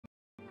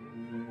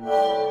I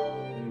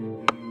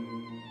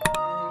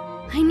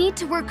need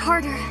to work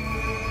harder.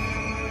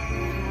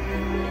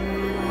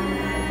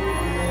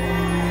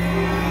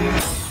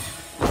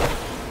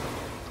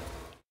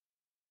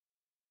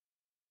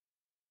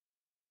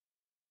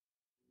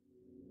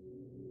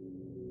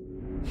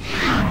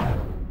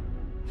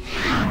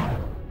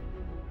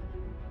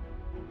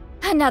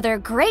 Another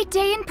great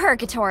day in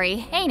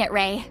purgatory, ain't it,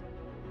 Ray?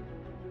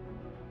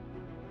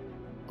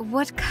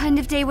 What kind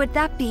of day would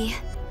that be?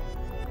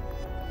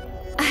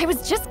 I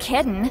was just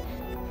kidding.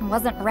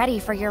 Wasn't ready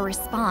for your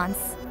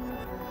response.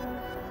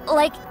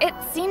 Like, it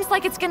seems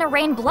like it's gonna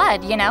rain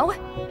blood, you know?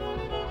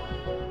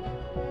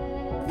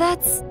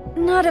 That's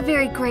not a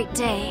very great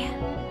day.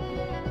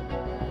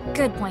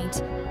 Good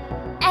point.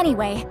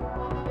 Anyway,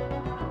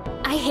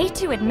 I hate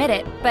to admit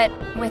it, but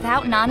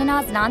without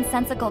Nanana's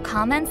nonsensical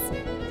comments,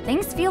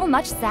 things feel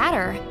much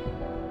sadder.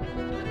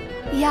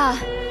 Yeah,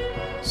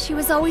 she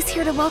was always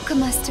here to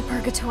welcome us to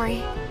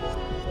Purgatory.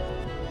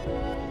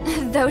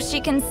 Though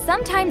she can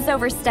sometimes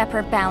overstep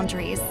her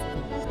boundaries.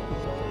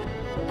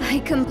 I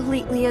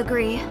completely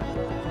agree.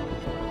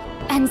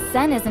 And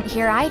Sen isn't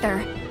here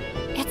either.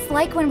 It's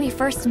like when we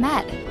first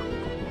met.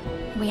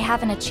 We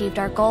haven't achieved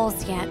our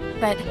goals yet,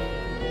 but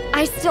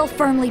I still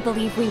firmly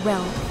believe we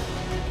will.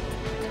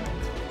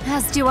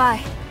 As do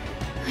I.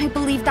 I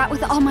believe that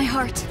with all my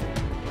heart.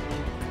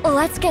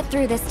 Let's get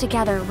through this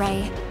together,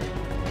 Ray.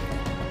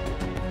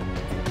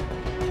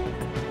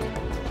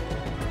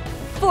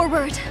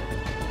 Forward!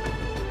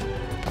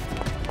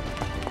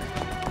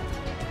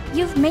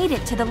 You've made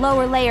it to the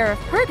lower layer of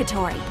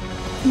Purgatory.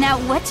 Now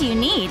what do you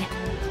need?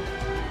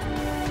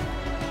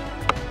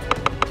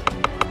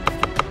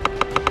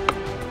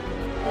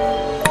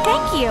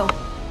 Thank you!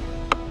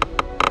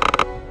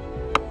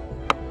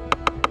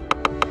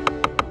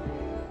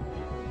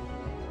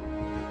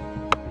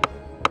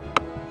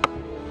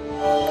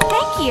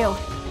 Thank you!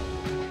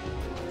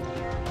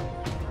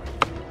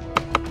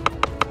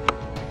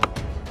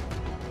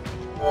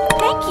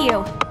 Thank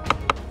you!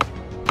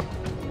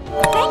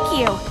 Thank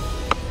you!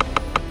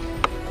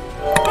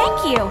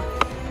 Thank you!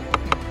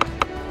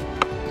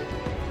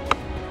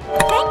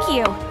 Thank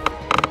you!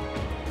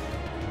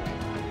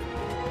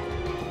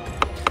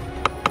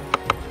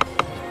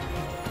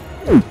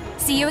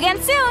 See you again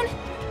soon!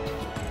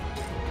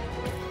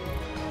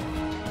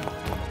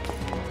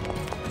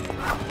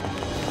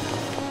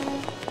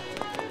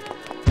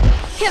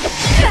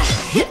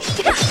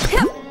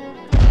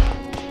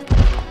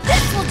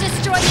 This will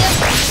destroy you!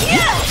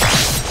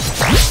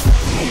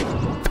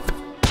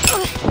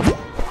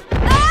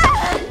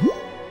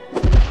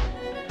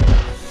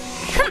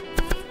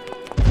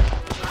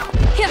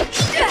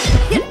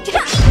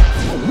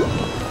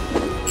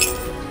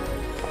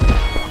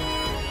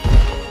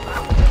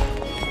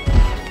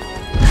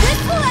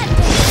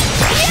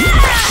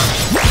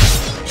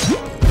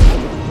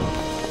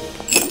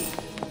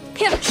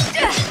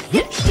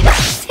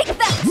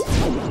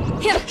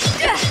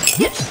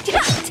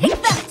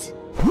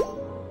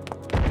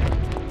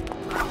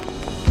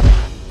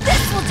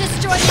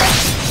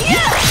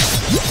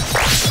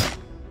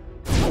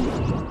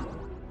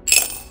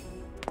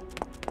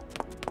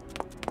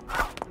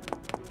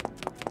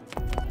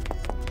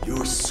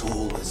 Your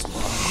soul is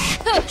mine.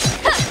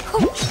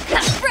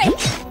 Break!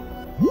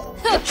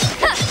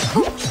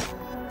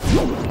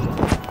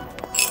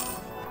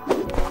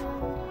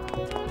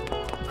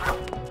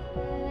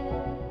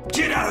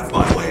 Get out of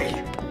my way!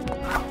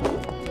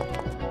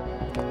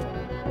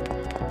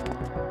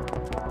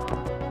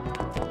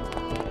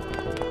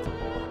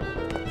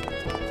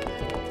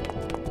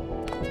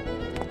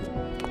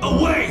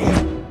 Away!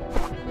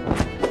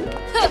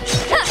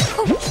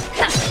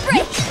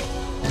 Break!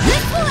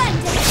 This will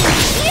end it!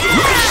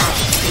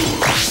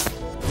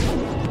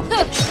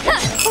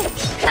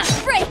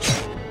 Break!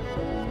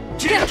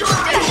 Get down!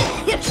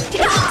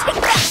 Take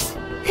that!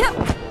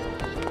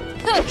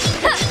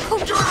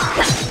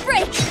 Break!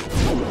 Break!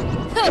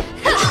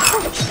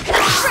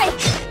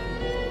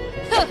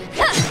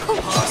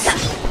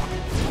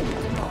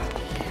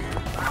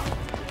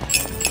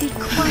 Be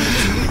quiet.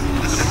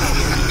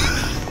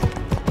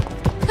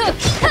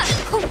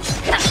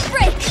 Break!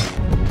 Break!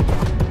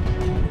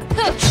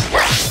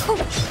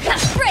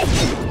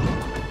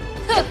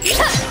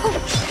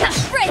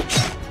 Break!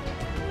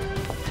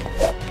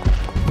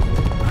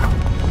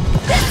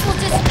 This will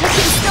just... I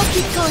can still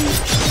keep going.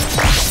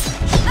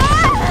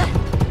 Ah!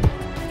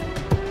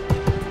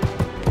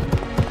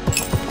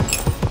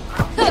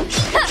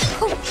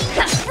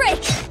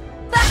 Break!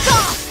 Back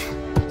off!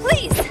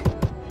 Please!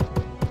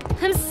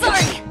 I'm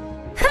sorry!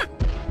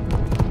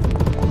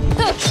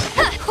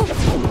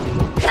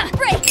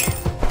 Break!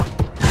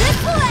 This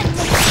will end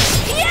it!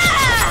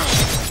 Yeah!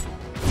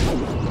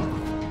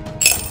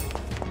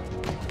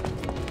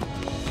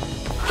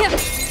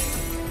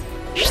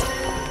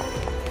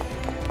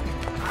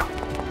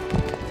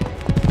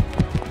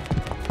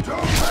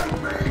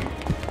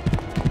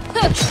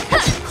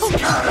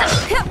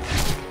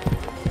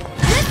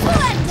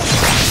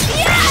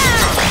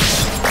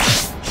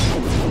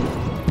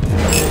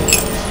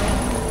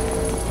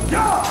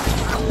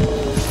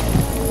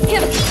 This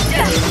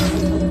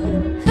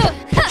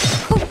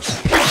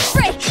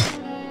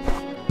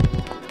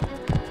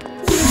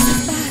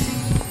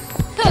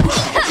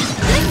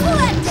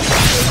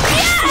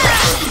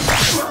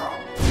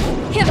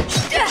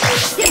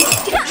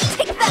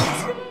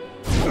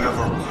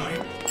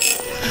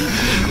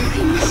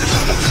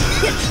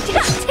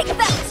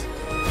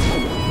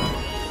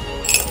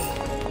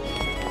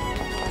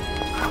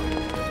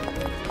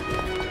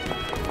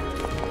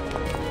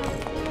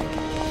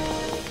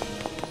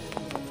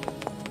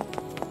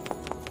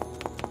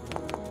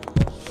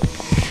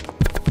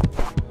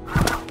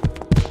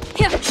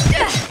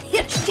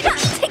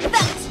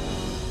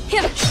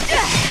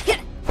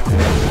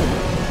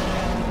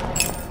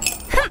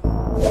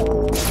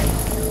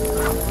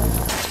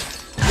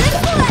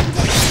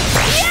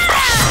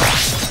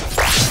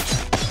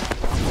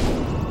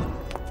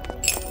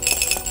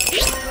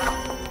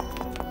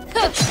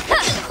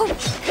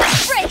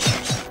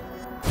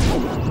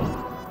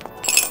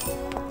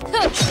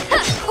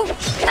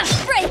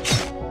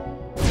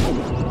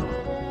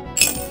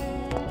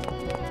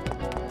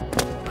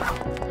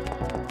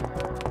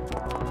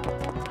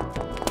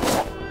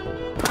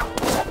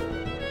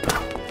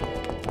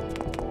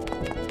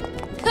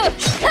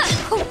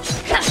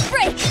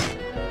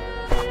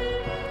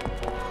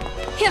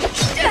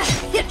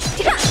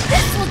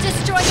will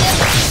destroy you!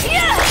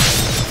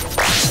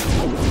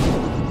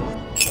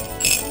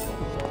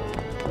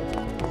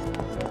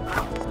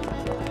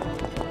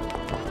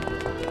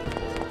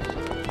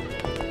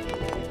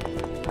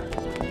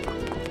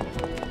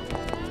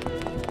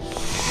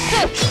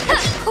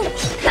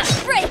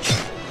 Break!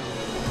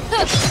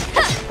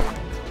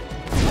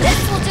 This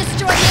will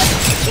destroy you!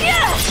 Take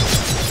that!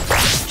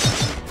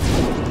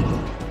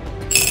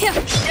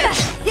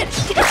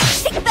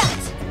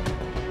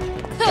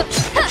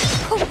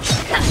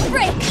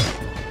 Break!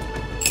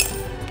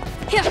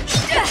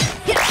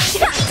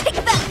 Take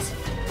that!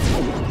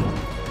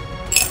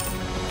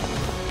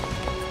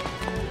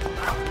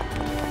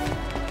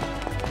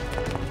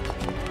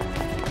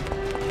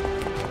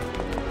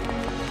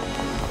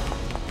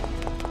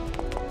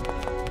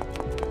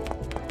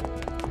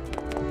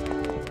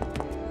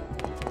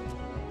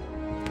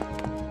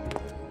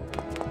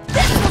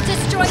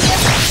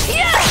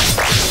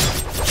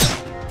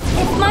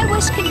 If my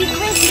wish can be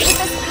granted with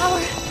this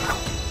power,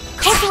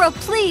 Kokoro,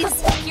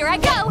 please! Here I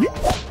go!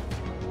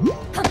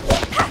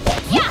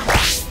 Yeah!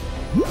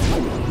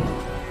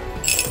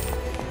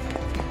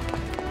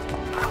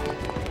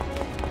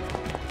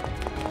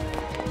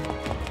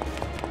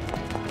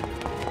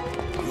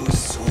 Your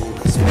soul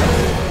is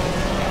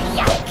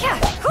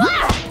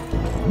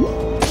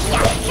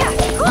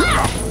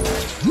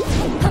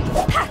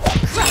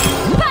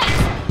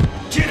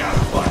Get out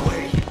of my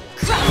way!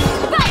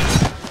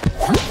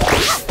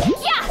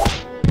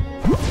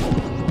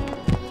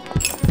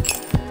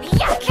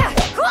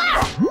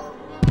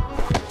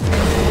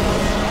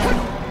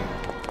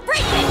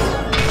 Break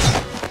it!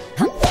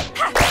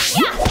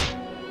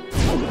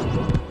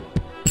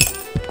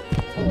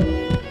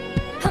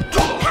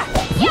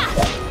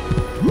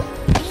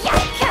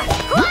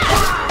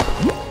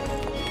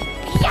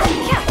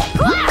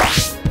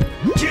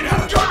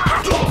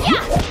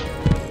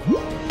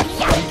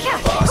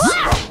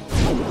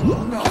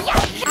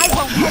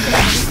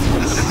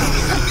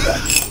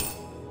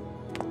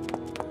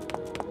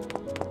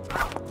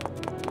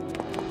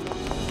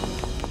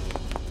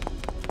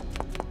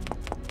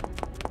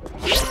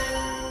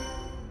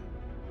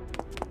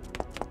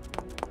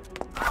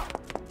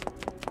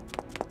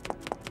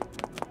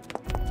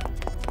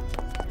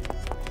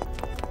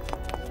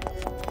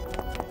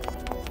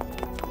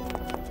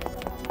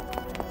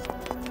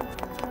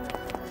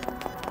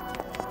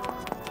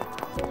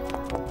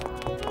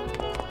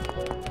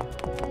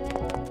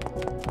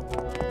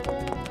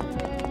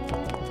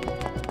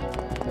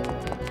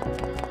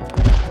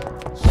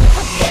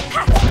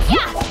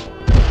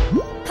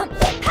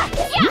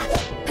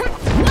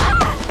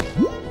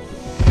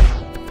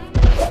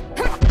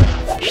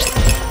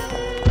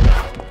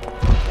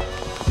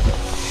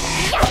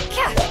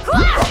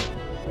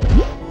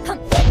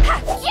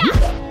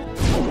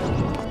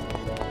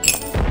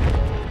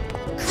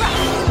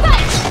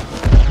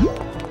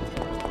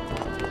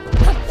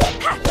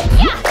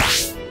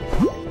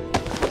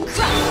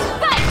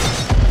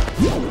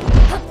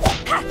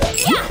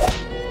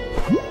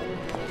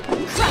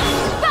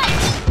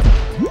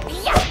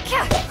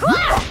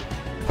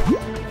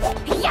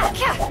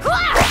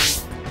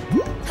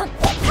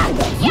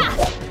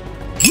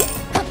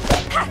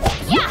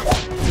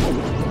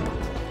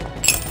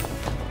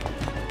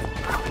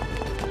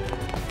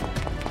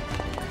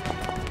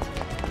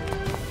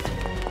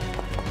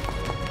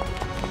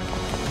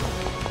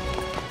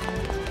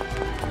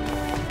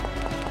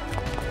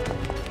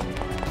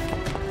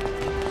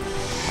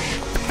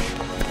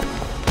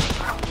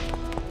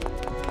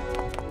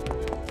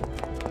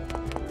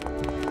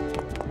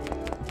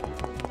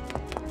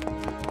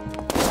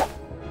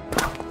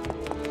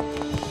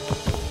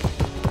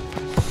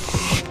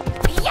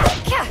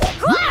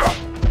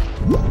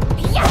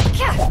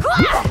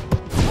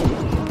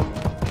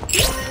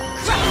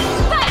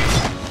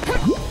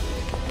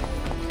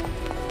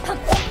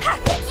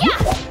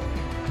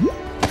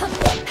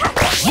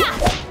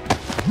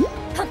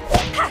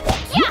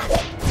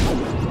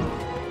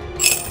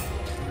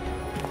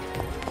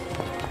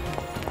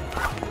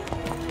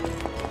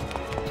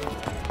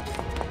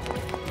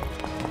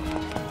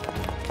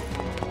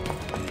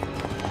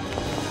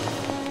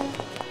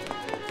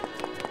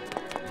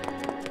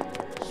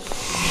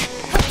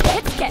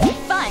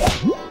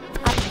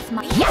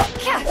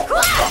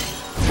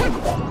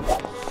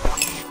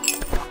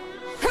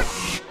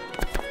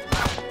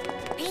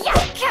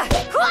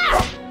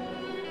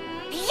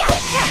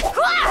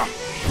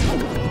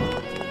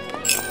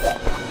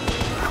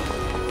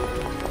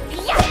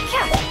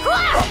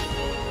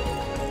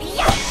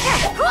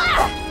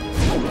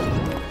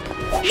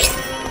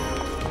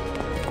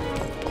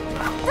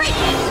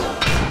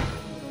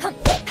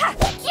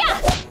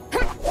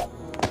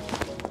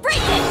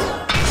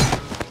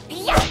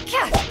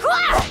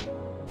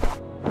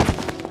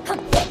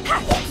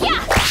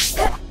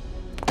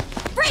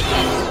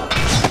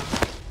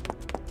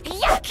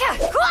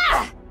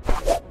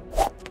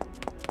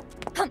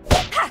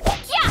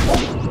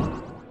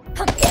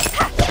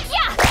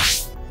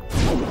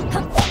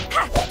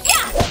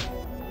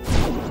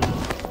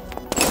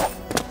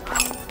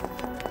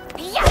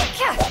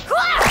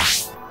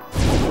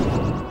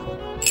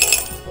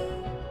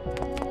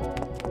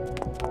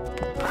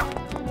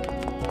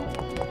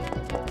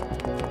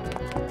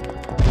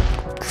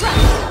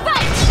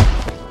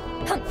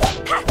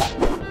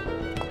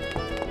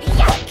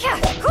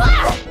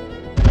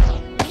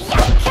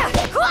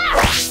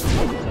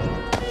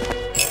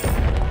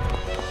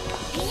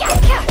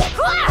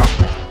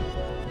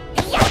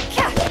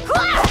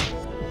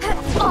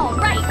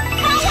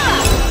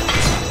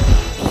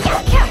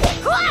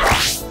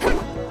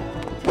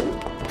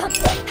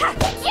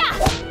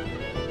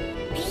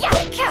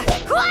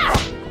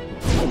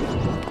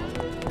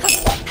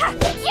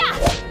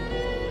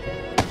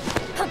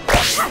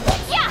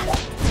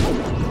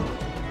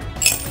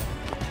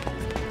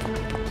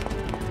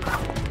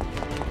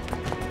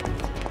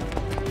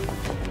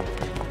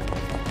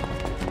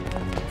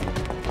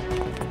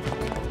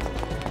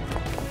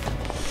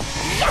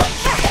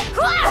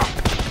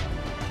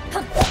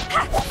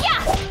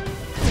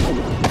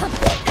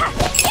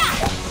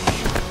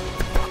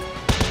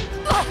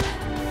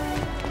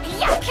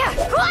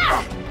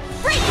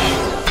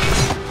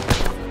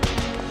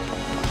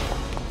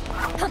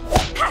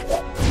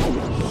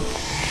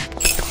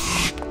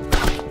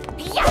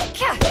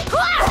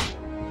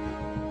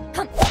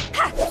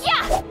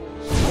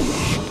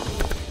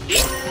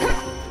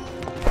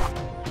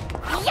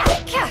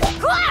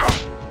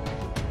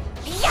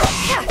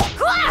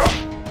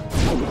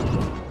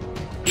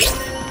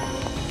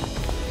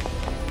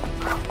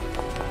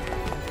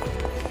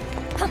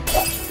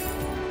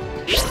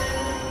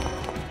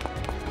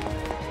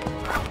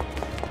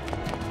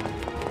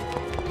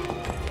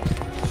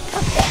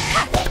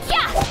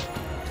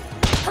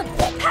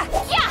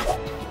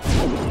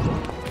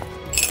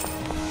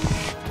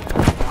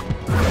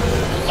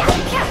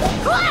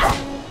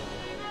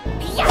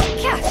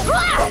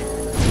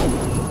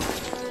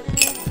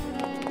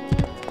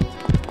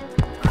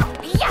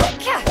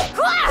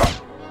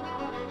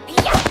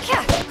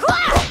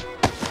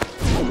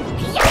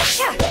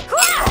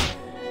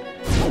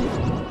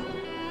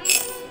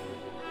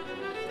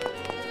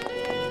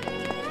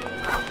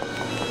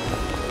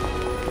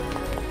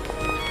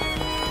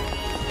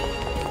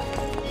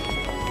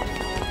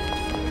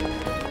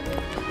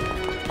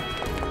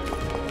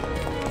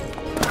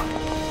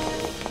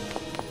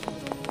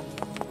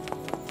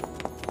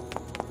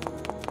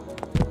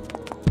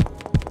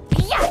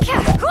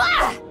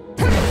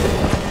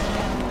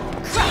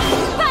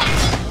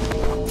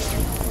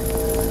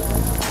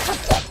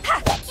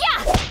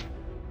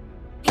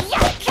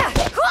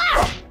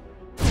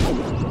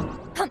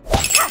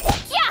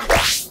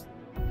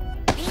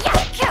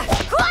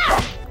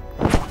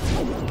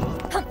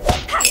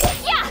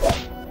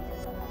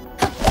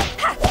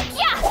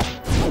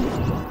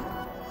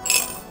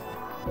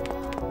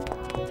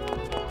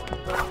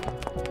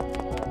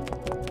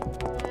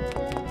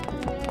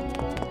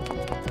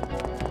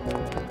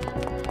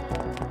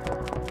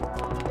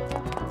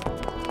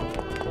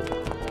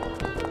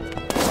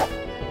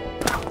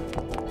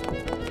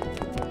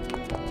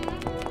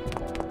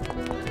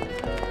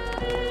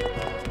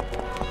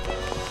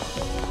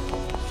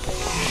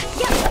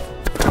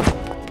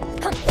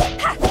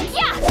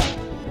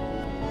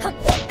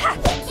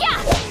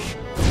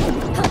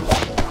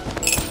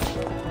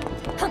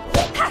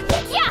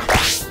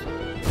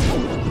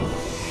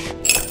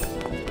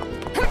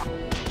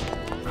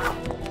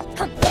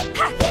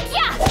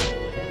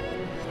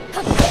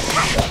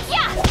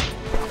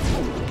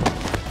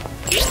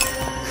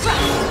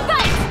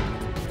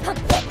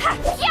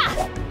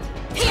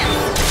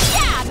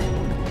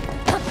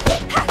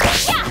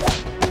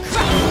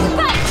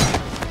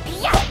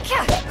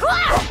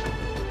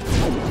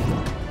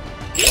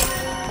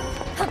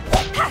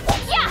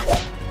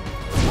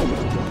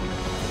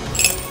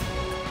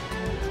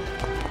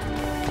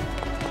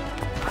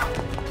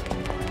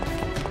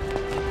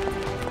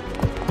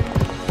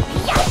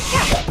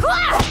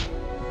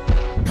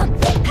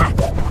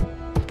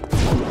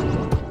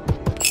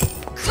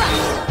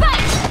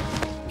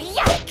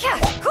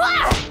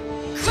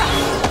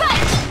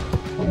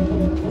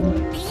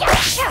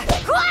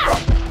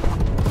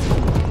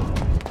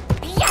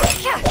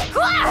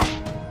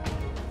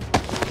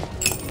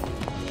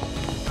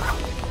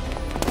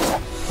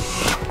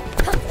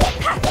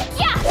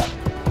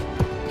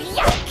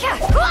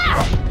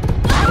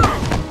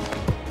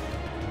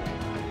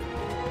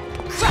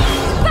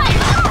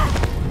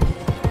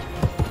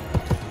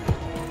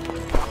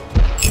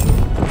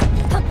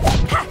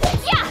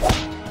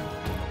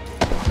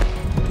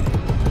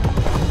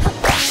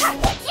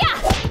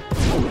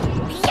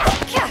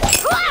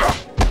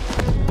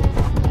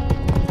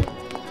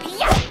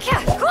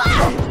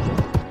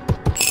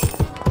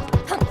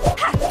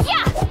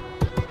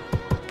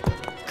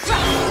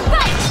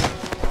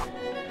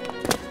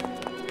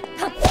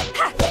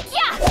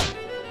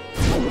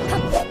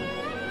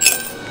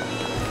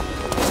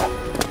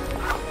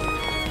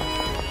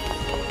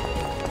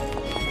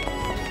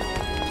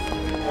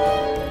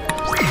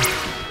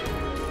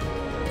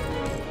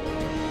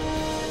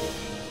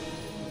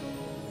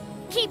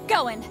 Keep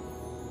going.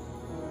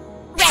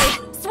 Ray,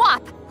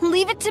 swap.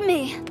 Leave it to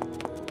me.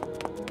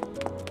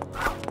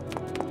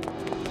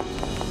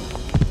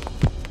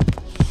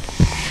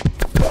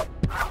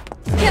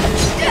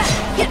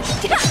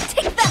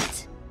 Take that!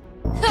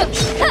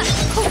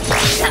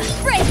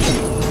 Break!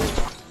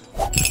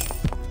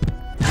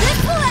 This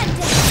will end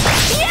it!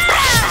 Yeah!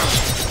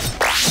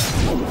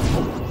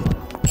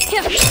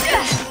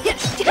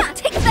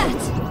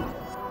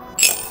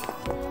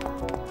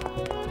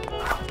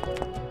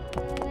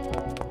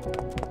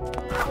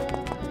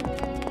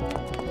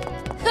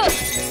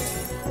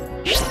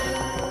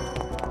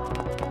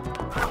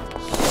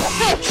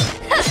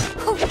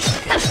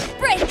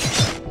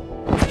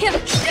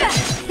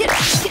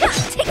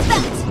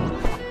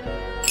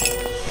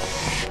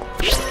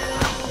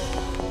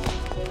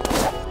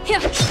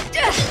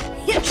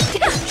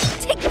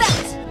 Take that! Break! Take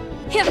that!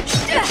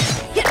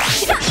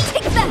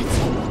 Take that! Take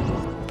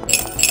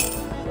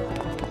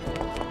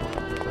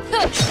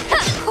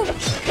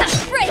that!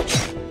 Break!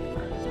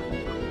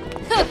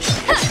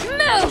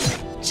 Move!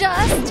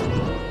 Just...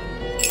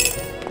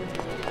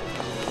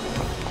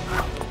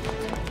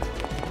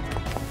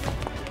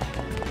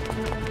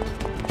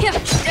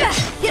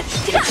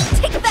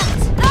 Take that!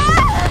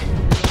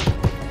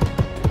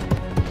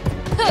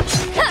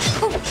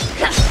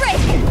 Break!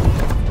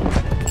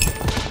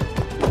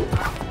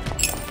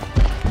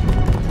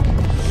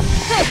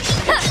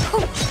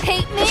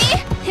 Hate me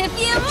if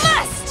you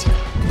must!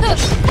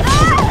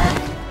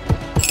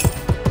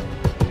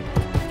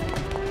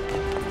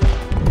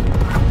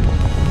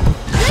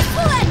 This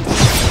will end it!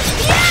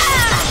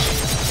 Yeah!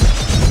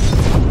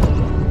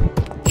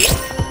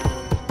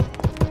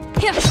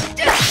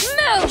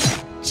 Move!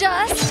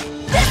 Just...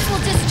 This will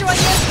destroy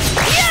you!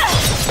 Yeah!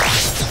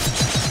 Break!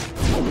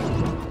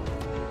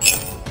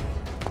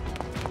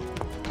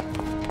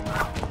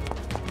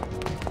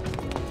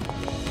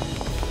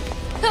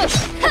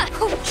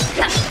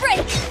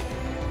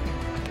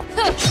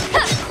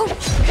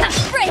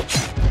 Break!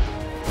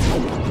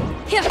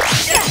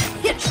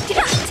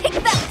 Take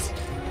that!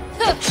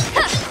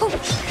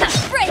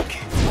 Break!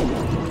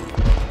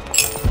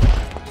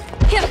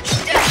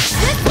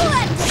 This will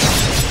end it!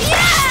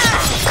 Yeah!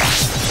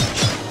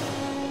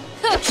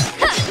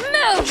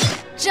 Move!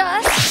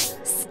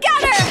 Just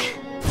scatter!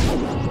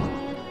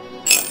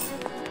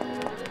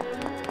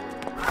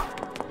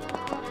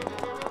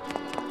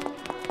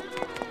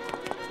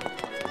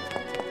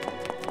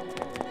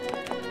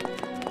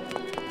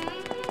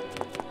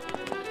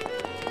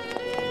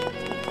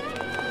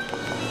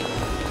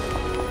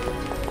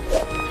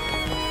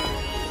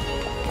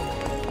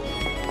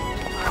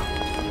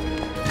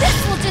 This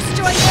will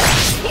destroy you!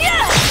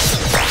 Yeah!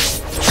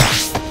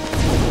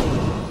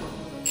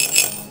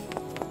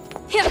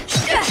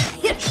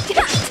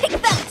 Take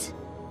that!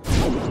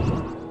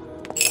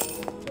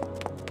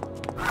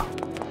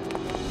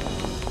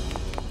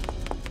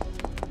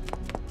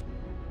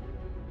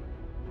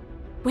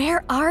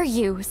 Where are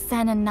you,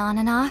 Sen and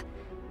Nanana?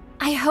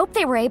 I hope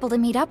they were able to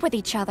meet up with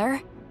each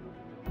other.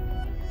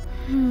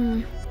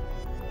 I'm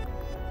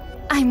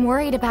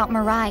worried about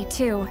Mirai,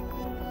 too.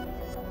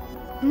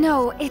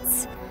 No,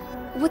 it's...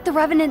 what the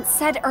Revenant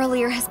said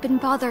earlier has been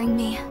bothering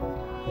me.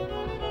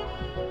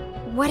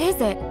 What is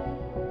it?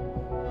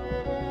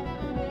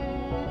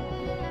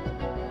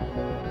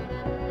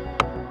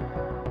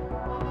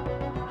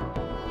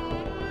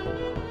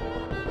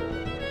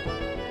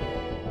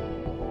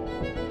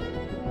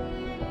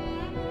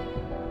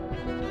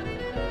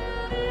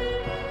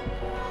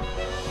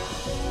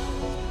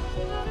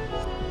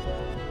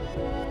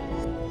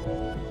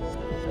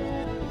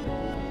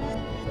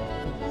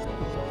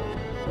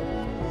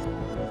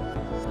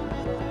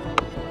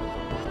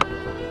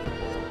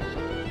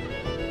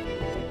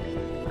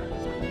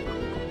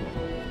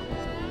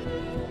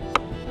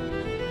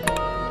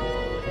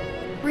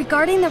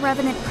 Regarding the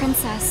Revenant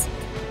Princess,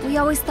 we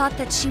always thought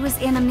that she was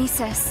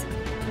Anamnesis.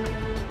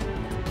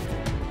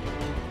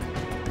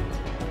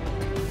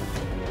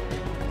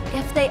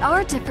 If they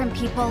are different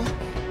people,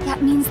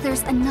 that means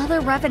there's another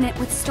Revenant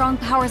with strong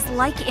powers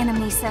like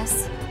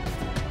Anamnesis.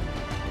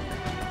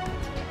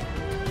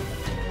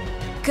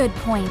 Good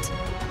point.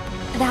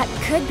 That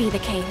could be the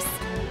case,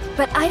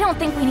 but I don't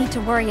think we need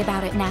to worry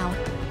about it now.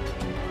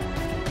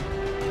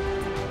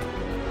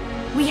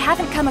 We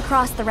haven't come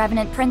across the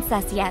Revenant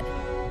Princess yet.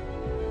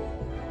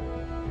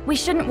 We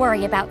shouldn't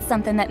worry about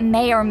something that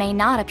may or may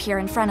not appear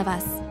in front of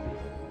us.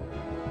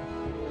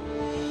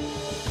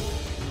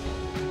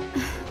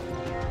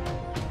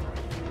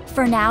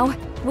 For now,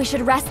 we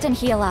should rest and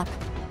heal up,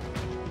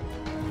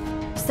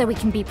 so we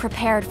can be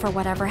prepared for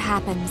whatever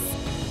happens.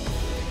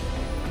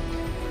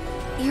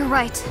 You're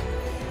right.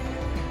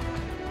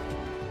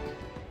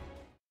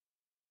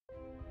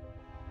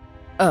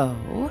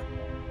 Oh?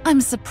 I'm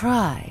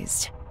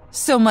surprised.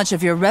 So much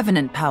of your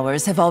Revenant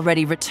powers have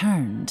already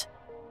returned.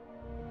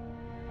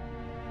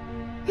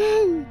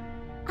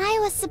 I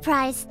was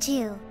surprised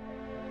too.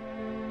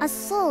 A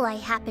soul I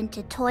happened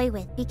to toy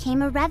with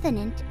became a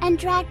Revenant and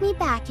dragged me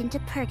back into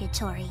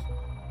Purgatory.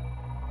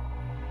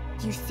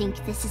 You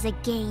think this is a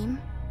game?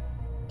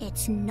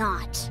 it's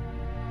not.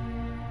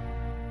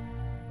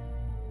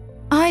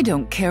 I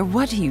don't care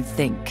what you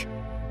think.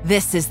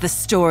 This is the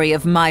story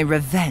of my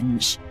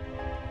revenge.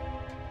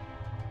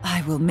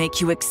 I will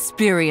make you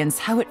experience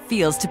how it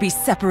feels to be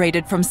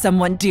separated from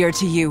someone dear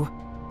to you.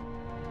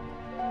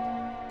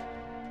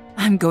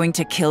 I'm going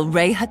to kill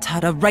Rei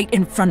Hatada right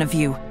in front of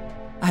you.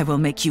 I will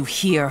make you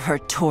hear her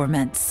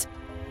torments.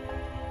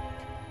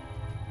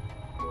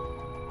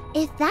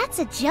 If that's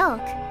a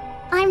joke,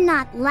 I'm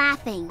not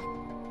laughing.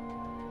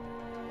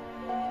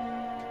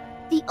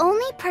 The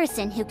only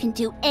person who can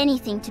do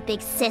anything to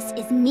Big Sis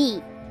is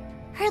me,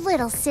 her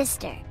little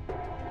sister.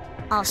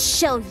 I'll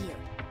show you.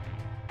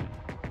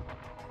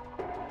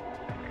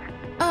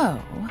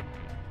 Oh,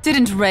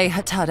 didn't Rei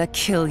Hatada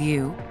kill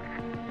you?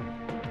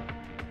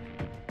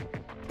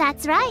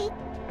 That's right.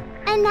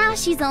 And now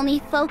she's only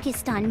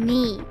focused on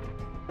me.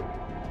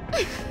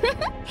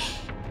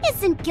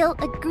 Isn't guilt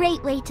a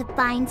great way to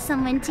bind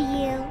someone to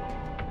you?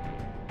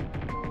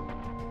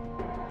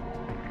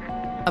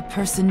 A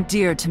person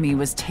dear to me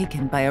was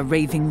taken by a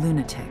raving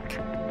lunatic.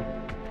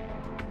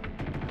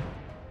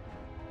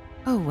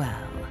 Oh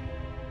well.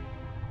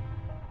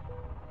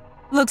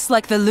 Looks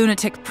like the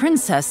lunatic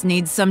princess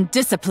needs some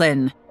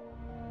discipline.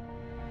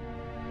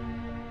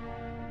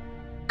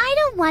 I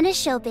don't want to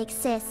show Big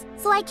Sis,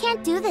 so I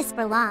can't do this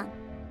for long.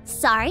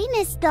 Sorry,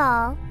 Miss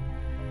Doll.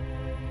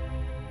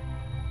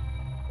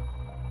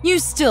 You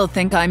still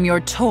think I'm your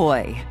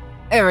toy.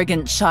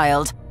 Arrogant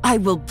child, I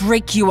will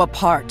break you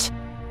apart.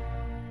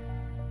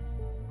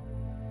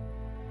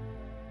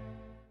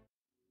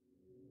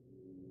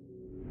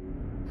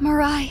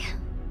 Mirai,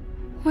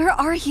 where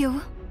are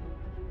you?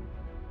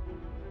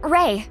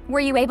 Rei,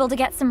 were you able to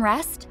get some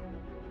rest?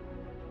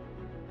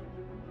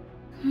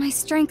 My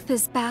strength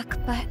is back,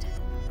 but...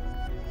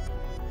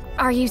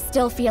 Are you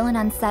still feeling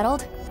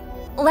unsettled?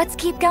 Let's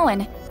keep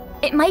going.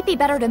 It might be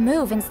better to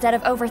move instead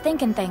of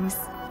overthinking things.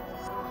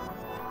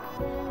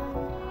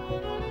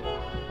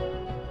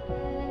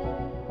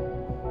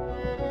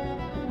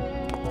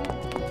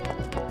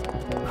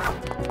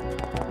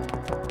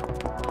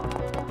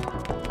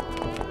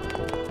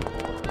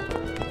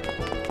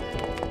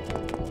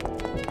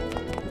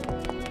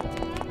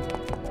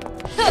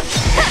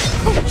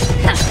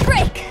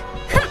 Break!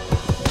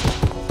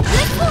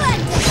 This will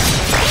end it!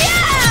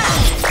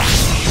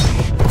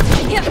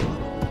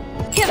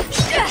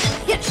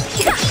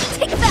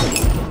 Take that!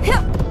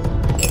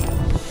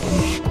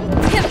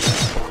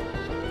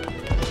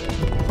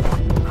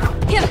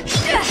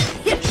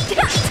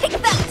 Take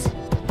that!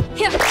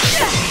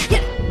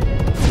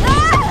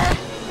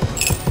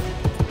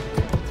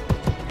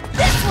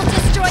 This will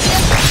destroy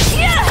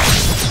you!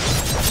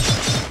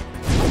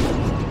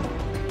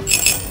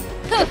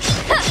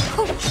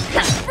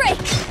 Break!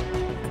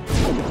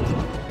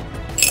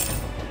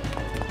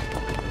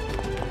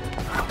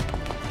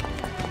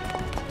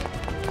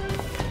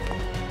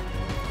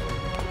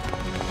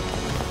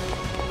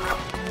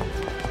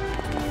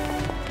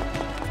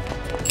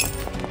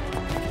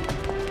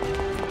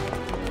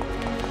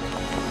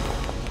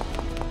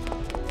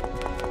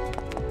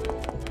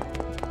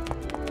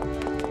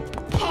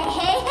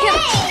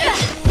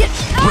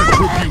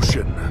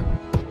 Retribution.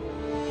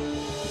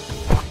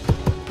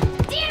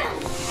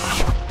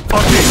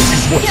 This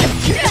is what you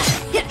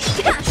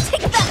get.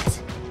 Take that!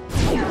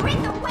 You're in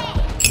the way!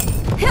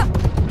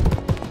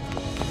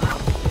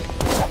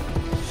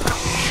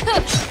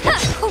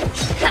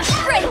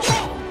 Break!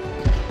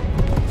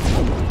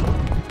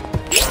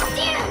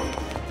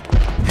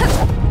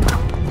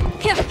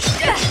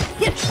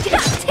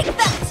 Take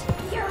that!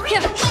 You're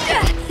in the way!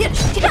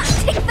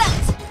 Take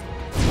that!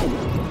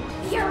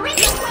 You're in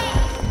the way!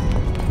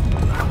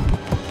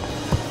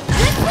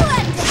 This will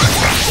end it!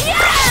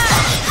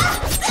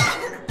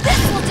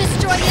 This will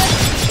destroy you!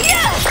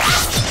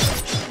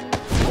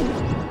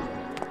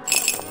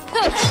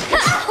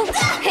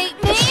 Hate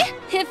me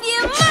if you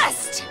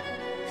must!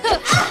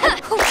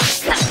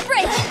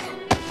 Break!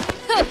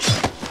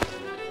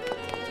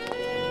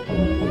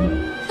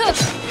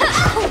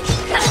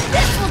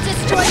 This will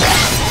destroy you!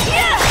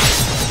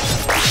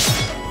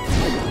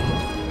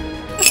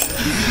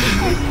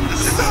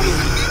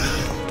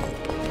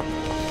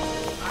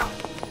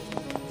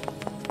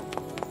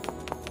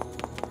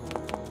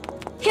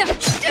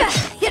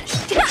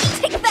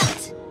 Take that!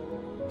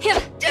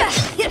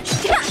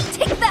 Take that!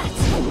 Take that!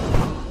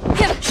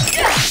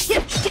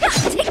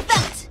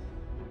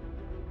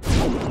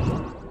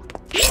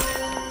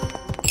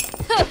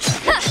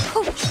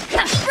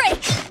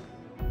 Break!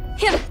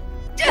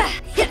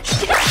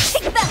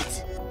 Take that!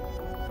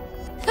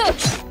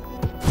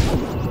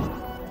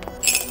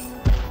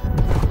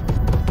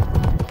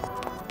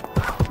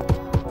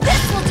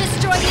 This will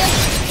destroy you!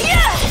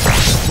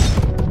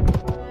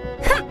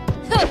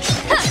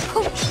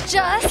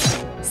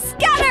 Just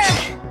scatter!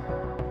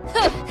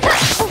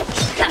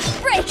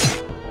 Break!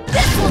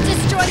 This will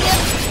destroy you!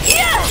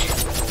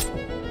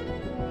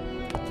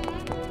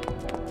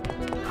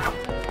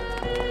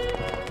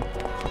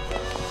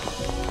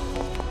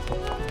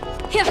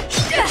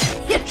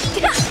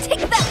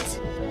 Take that!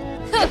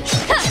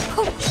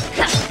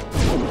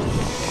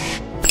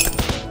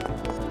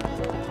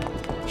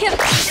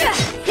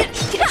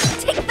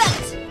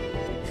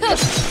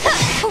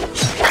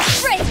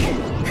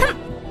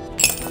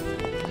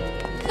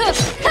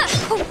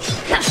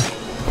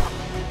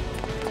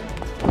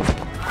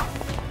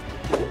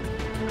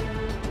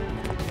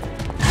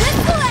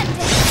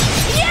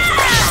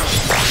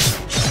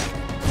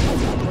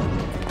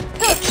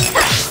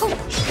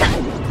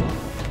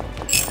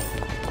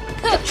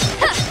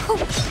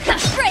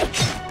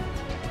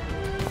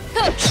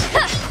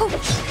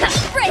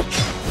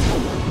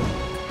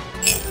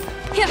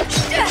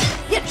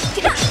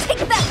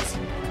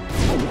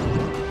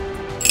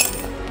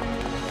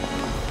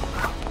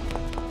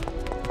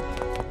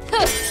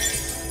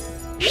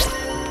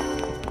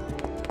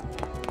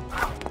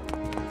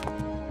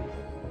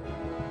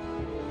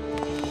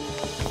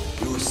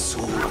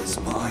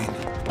 mine.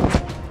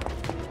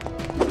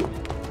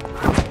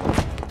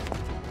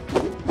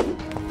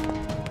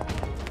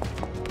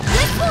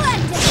 This will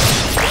end it!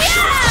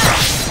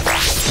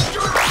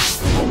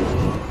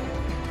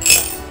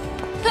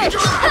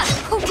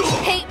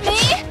 Hate me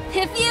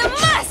if you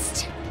must!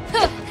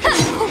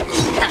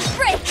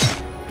 Break!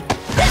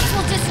 This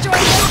will destroy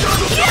you! Not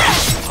here.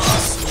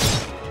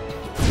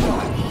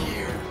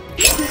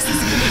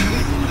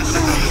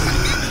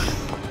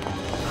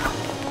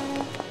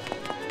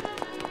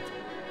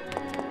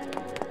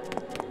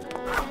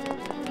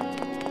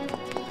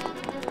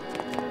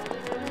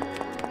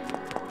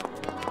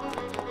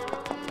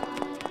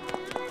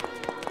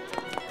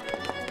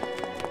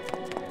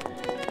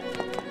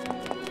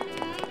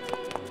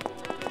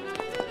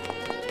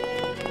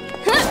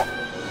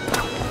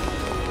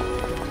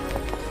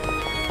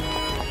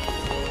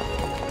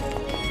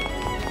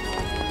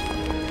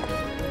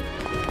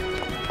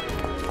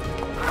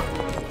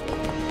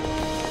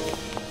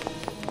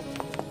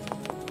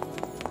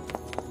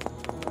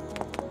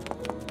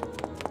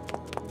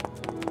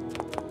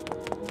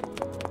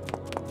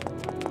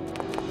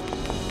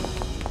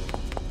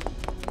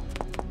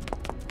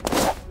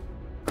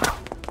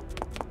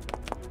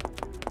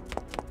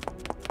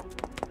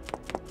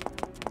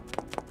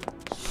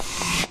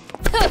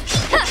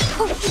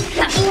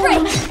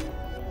 Break!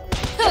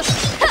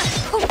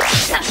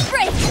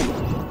 Break!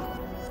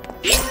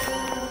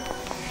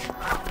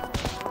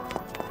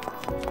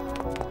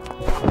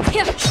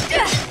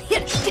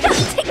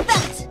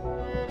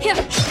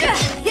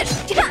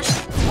 Take that!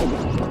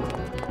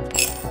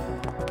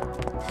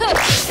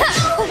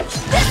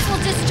 This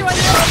will destroy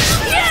you!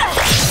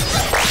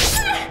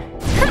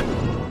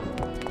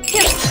 Take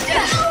that!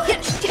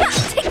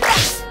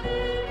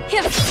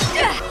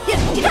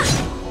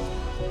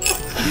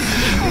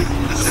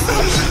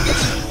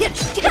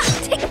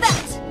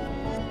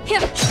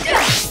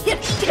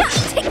 Take that!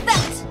 Take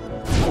that!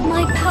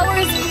 My power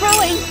is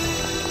growing!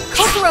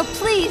 Kokoro,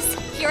 please!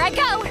 Here I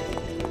go!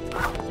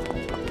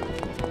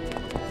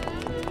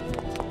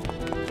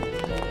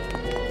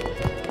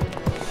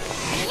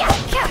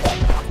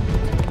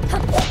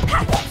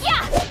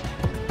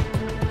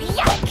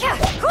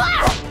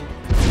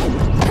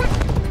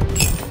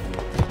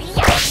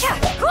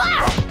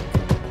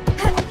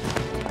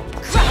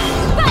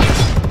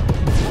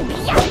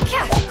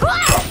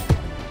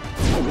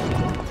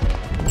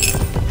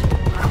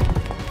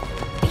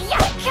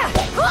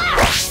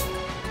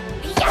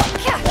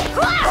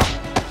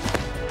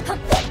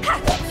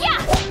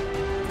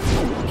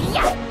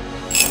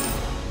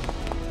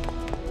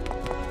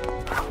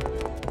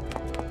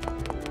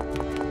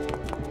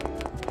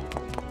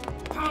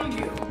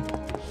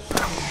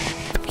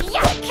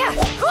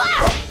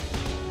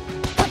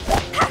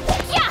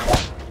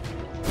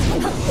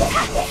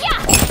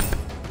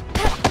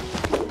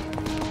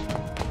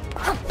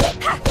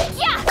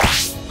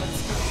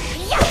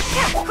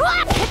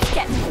 It's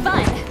getting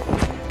fun!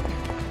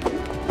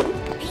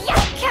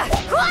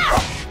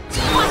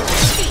 Watch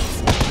your feet!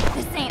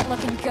 This ain't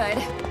looking good.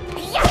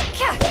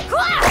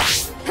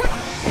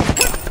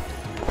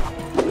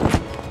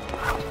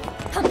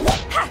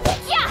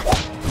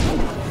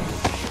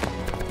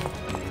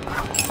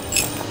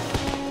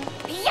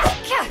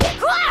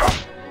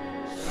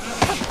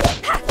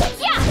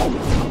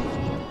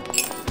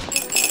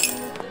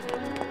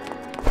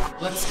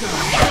 Let's go.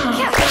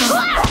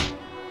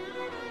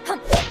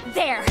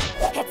 There!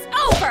 It's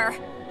over!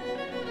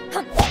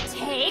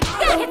 Take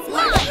that! It's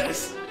mine!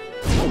 This.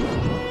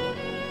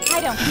 I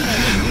don't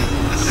care.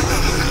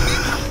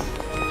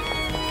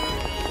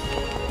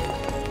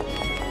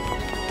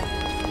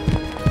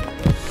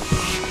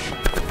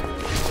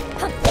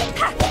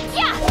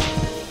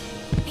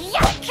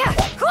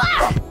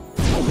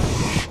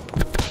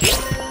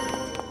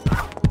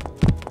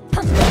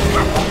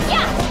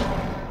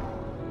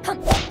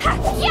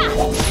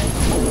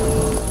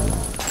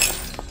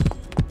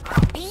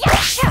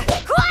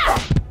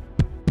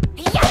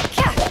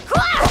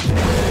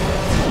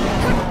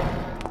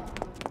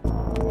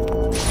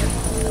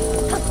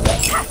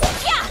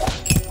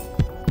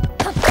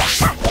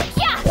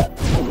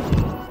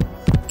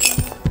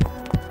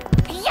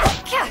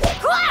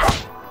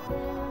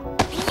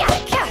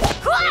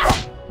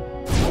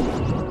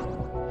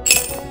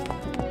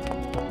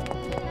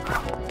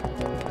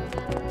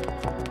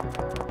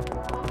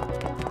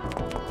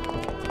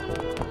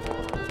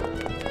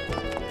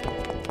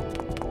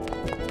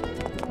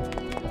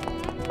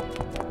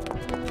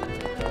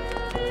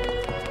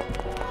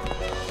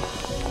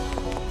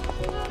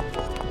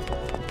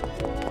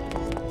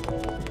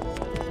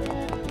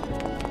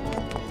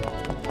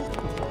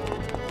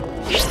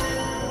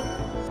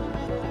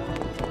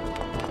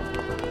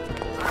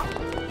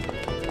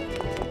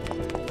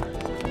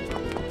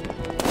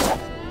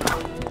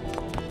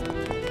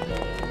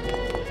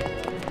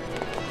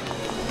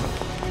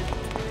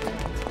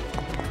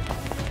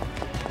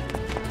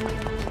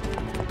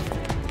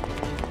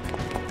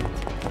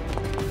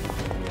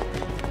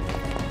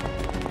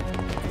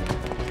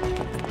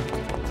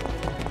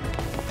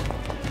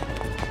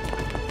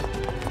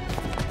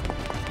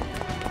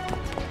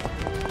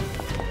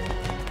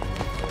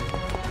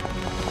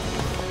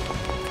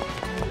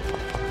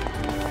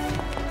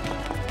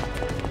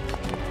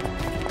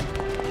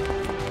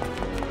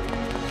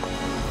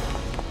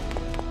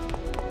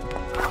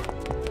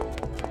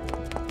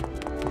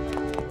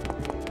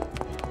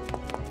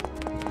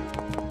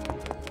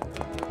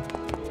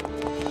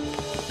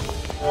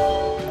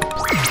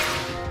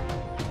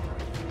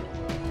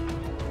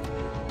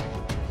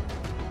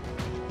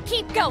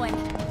 keep going.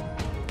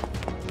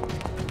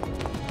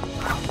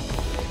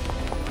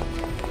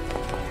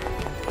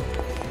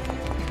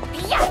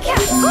 Yaka!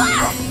 Hua!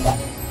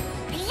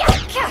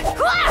 Yaka!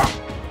 Hua!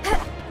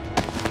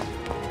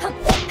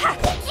 Ha!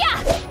 Ya!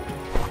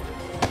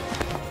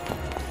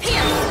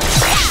 Pim!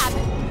 Stab!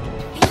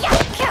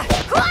 Yaka!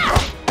 Hua!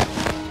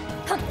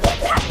 Ha!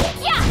 Ya!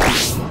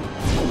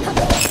 Ha!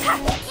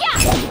 Ya!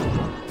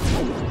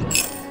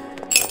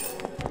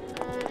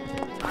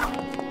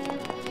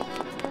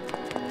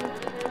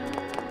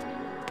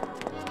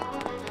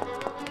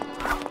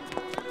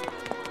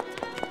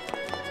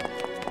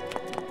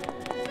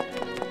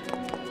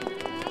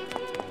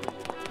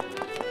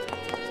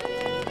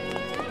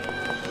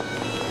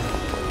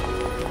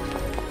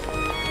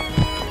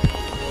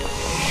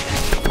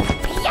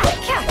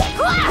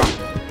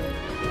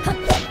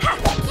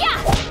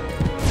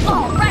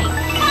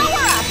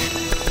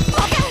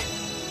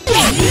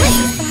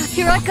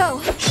 Here I go.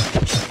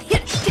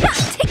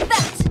 Take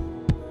that.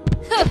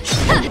 This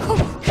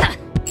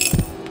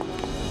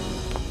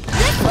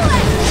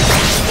one.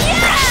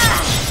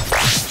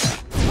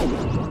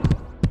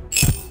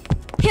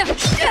 Yeah.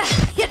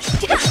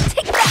 Take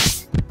that.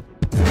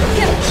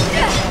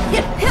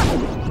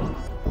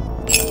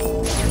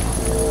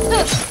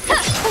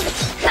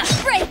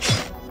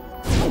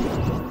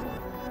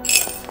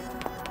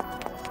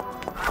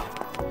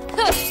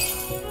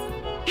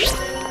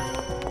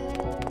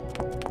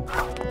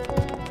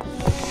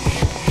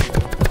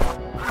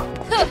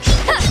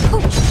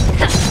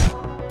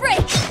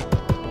 Break.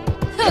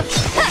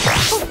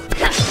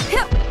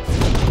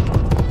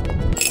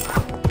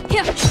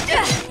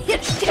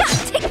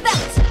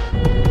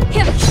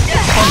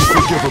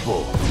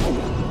 Unforgivable.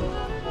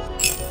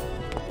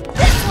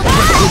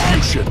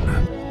 Retribution.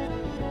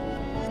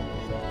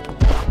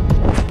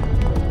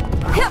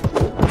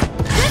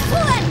 This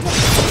will end it.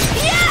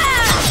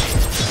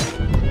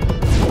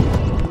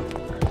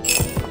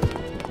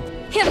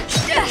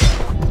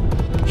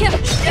 Yeah!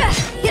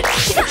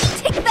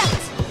 Take that.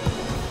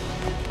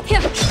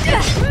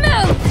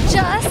 Move,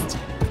 just.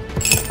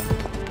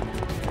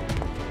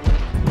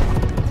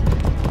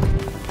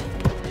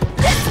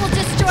 This will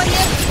destroy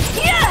you.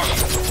 Yeah!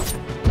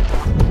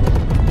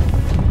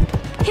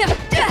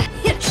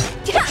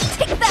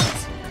 Take that.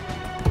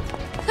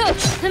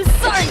 I'm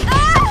sorry. Ah!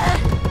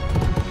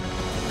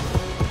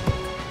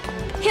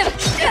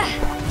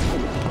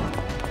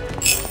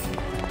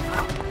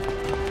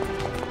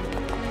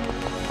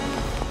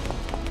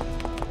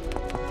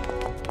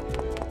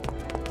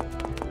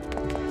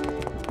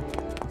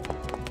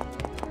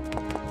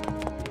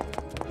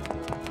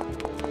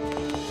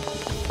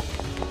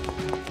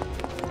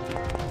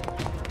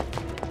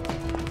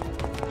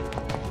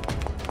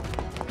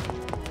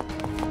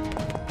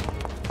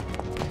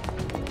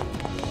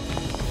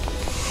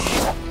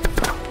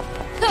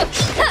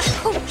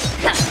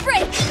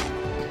 Break!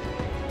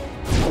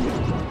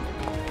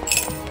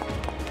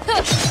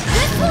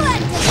 This will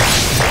end it!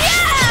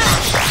 Yeah!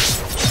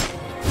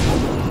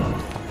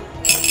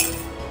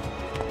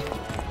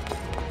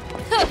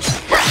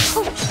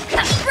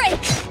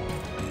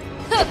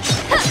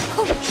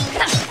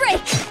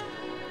 Break! Break!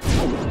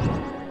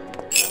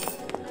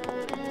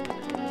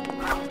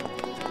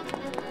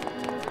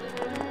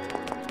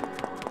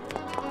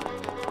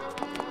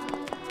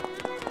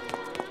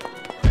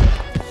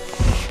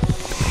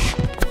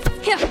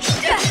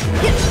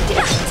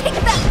 Take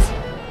that!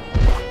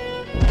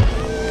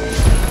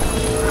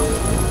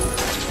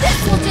 This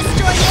will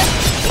destroy you!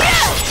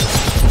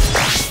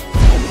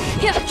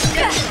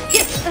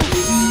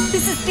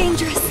 This is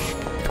dangerous.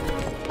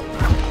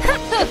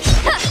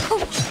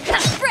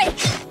 Break!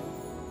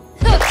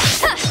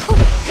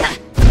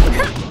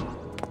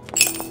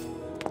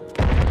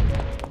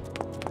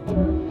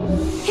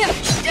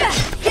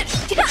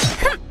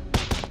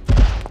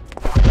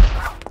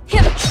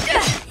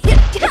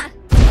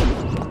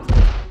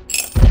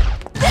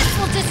 This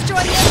will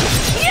destroy you!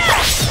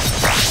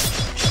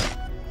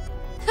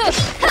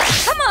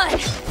 Come on!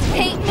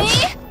 Hate me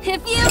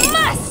if you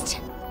must!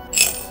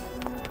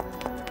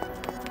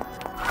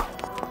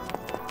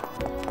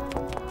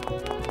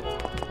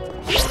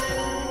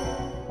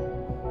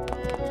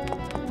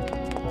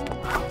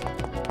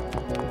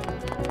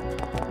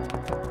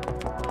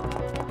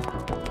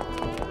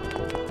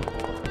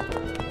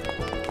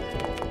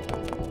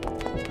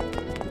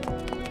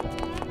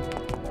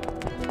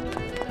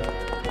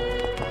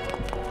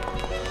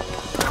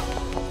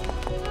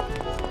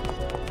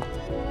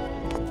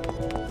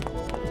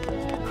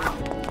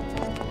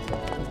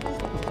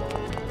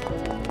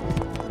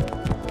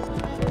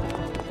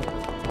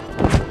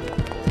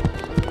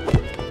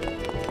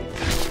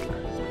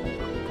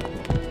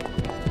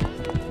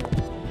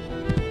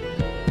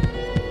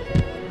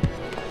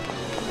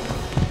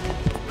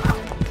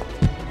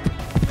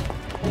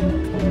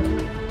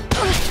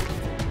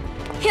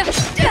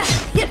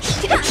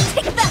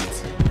 Take that!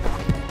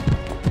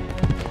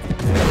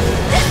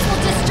 This will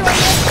destroy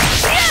you!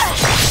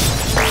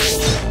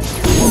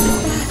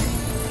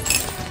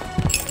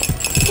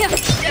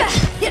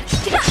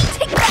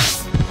 Take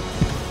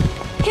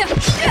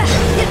that!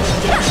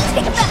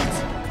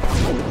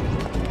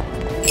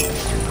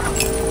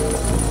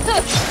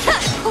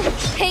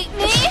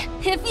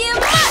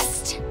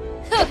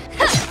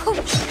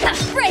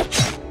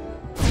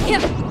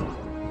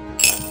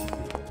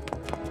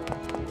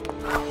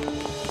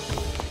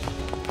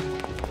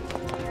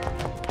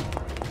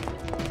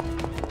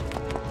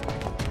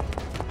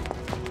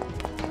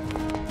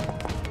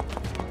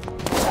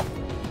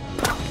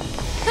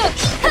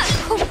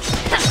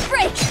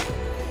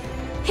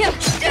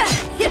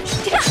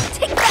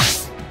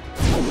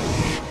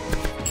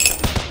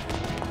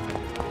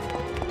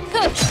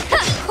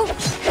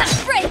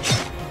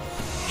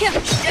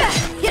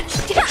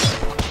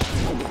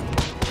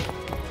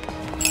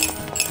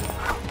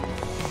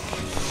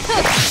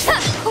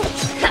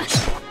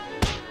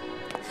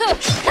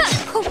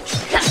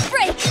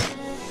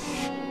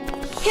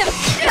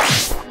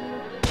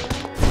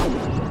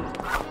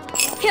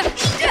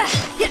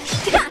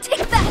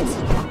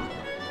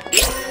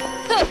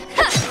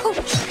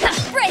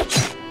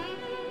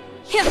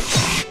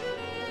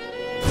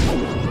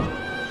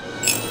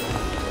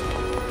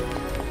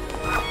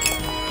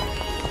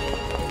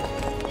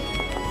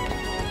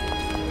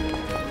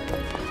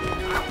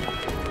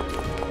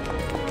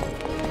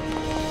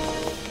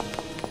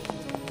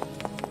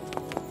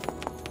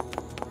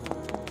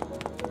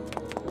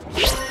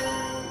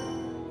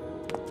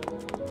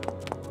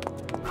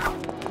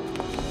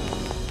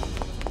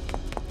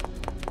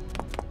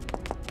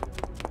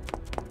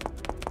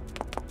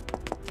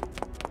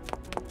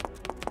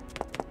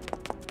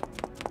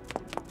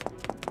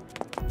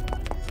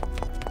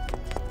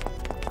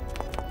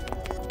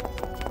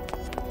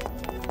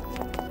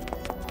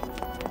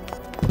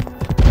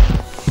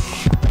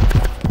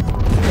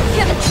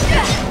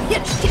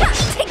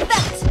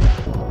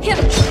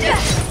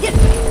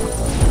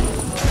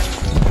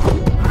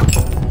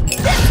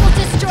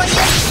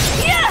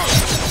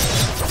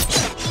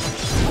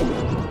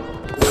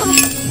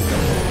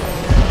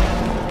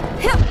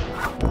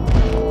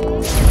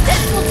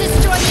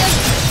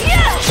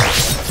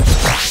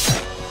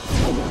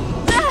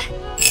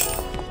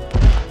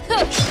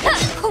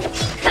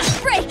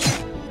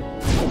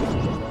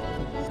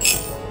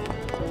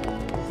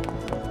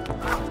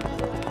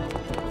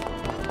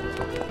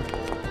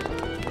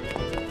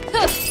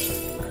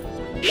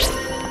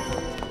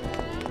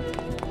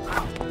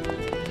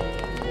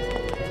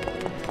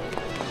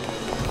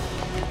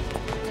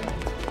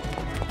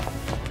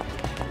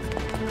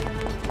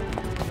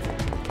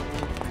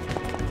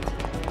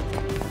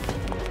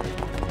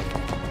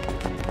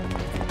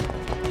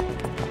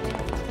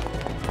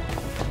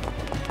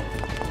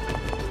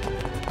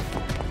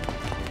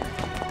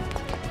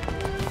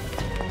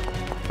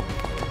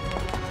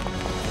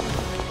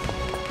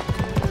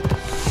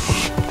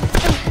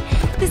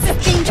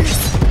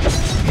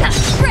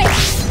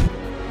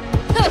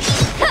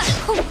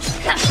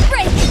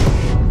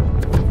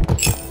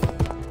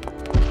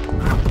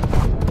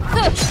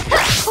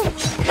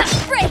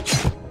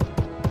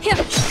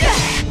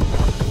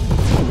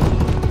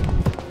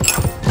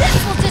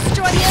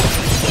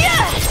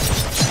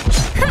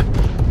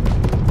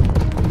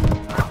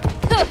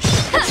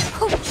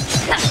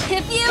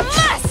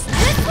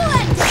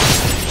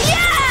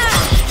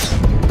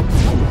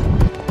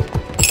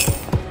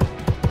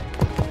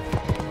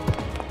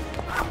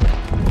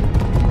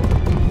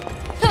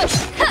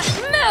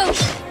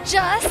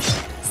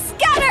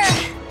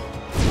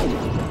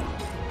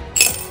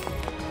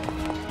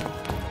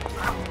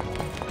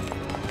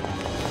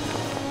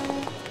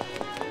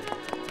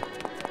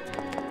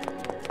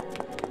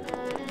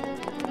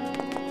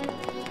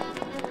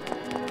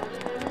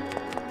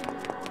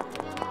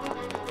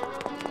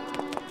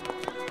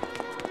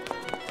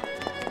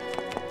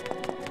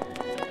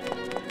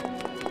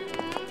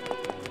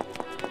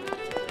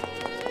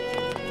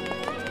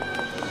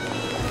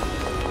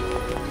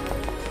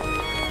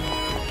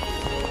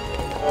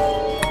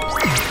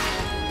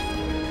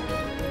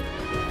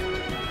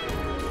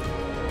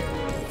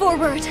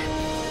 Forward!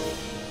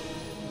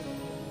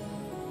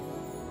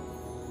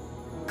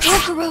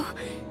 Kokoro,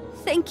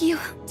 thank you.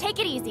 Take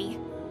it easy.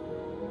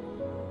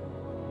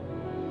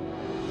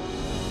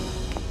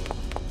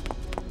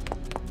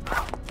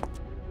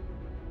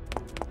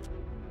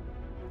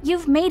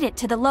 You've made it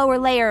to the lower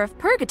layer of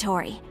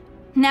Purgatory.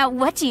 Now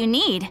what do you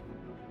need?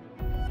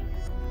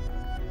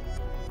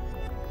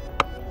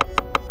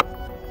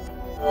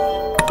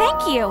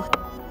 Thank you!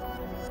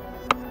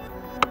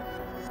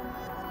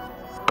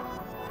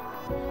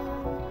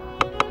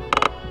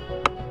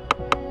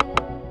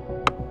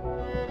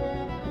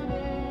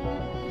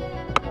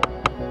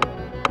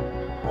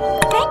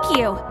 Thank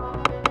you!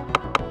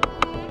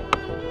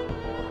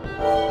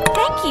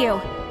 Thank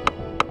you!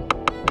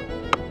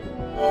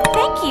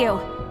 Thank you!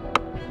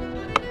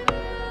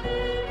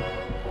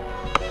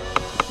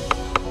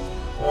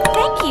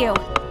 Thank you!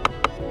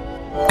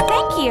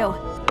 Thank you!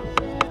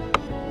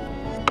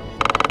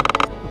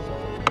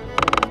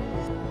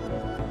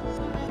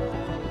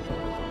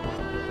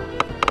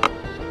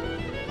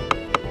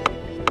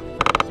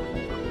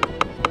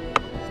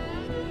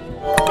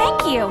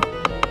 Thank you!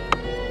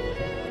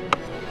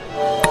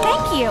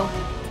 Thank you!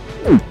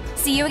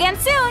 See you again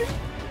soon!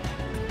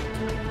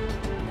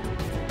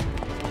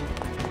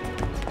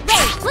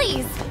 Hey,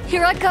 please!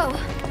 Here I go!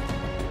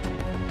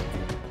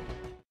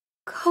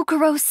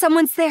 Kokoro,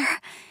 someone's there.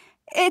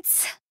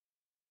 It's...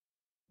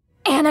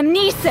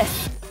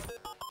 Anamnesis!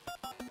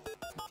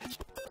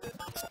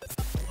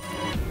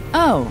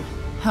 Oh,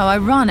 how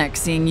ironic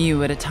seeing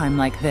you at a time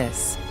like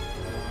this.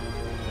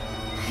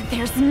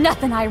 There's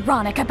nothing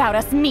ironic about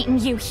us meeting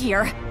you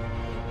here.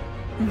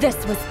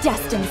 This was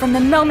destined from the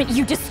moment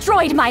you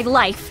destroyed my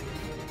life.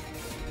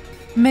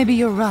 Maybe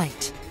you're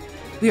right.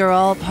 We are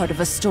all part of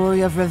a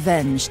story of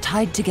revenge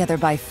tied together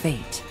by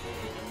fate.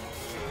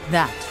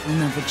 That will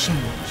never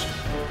change.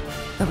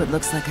 Though it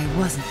looks like I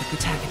wasn't the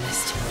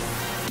protagonist.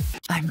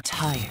 I'm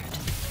tired.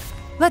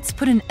 Let's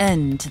put an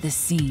end to this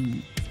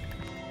scene.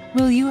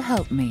 Will you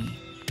help me,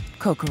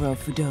 Kokoro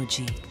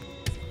Fudoji?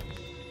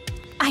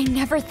 I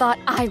never thought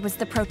I was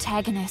the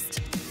protagonist.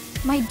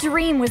 My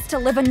dream was to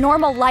live a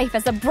normal life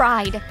as a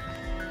bride.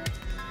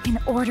 In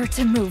order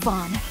to move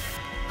on,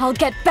 I'll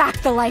get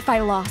back the life I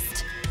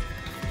lost.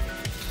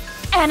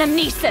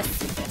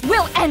 Anamnesis!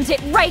 We'll end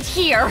it right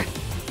here!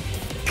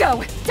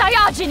 Go,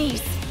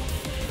 Diogenes!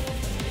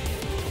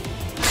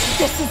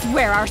 This is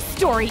where our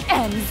story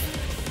ends.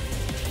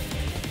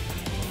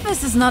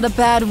 This is not a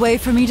bad way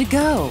for me to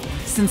go,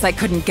 since I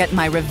couldn't get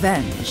my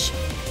revenge.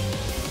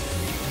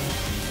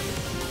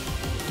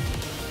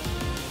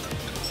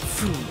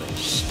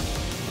 Foolish.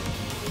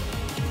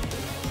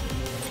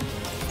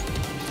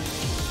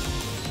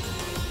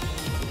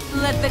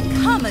 Let the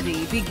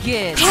comedy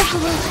begin.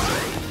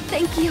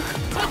 Thank you.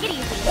 Take it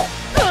easy.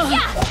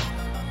 Yeah!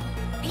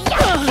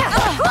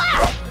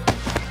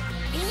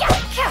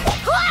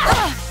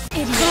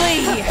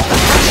 Flee!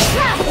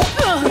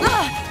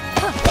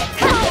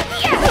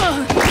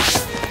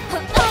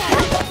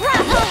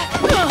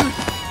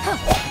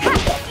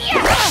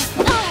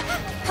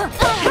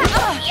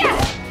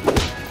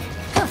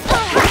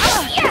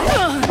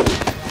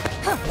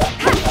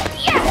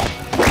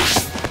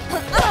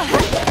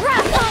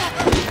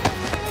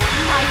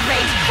 My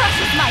rage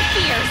crushes my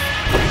fears.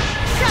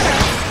 Shudder!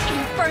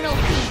 Infernal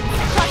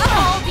beams crush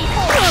all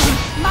before me.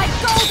 My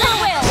golden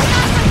will,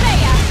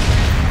 Nasathea!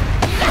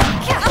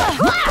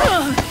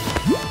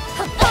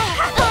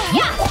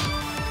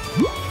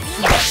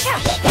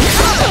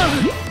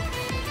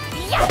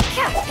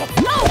 It's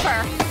over!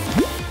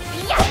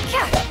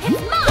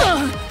 It's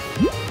mine!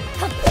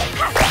 It's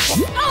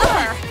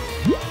over!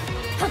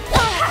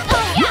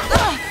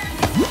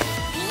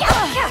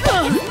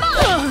 It's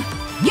mine!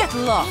 Get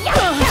lost! It's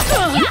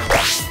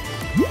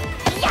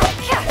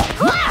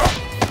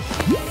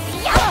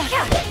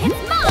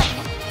mine!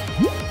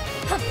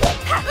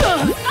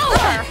 It's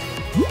over!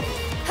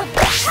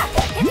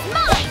 It's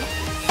mine!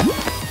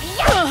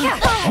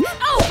 It's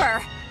over!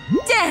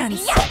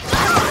 Dance!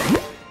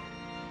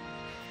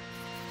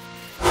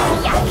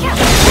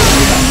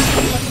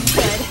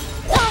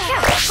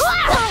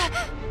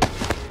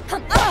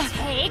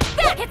 Take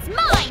that! It's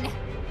mine!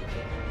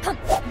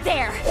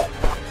 There!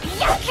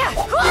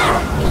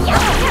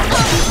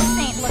 This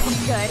ain't looking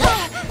good.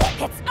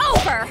 It's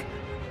over!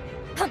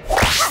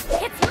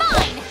 It's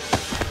mine!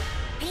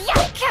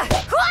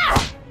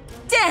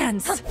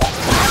 Dance!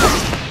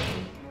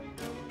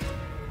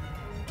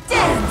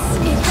 Dance!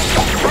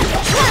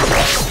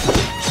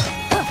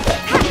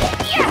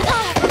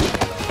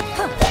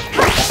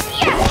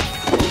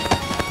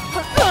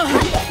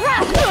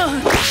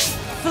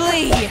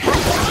 Flee!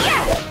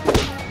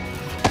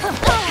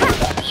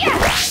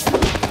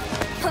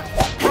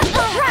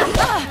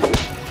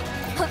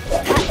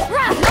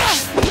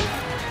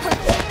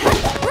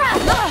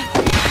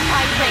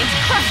 My rage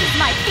crushes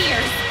my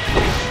fears.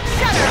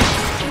 Shudder!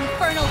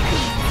 Infernal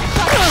beams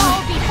crush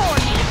all before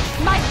me.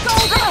 My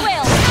golden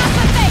will,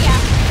 Nasathea!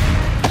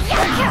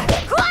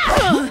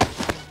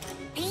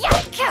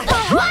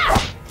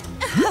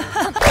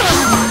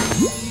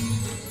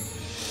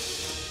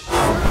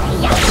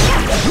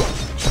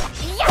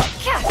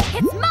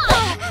 It's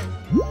mine!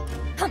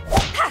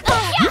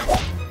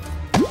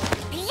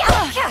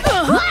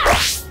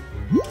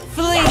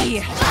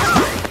 Flee!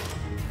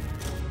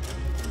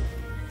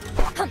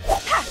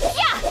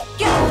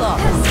 Get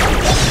lost!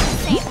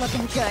 This ain't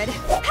looking good.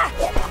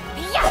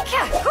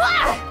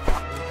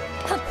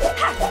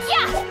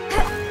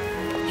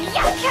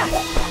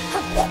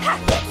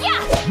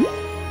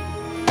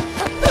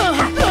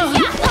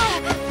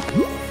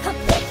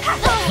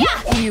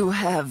 You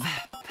have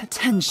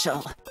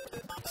potential.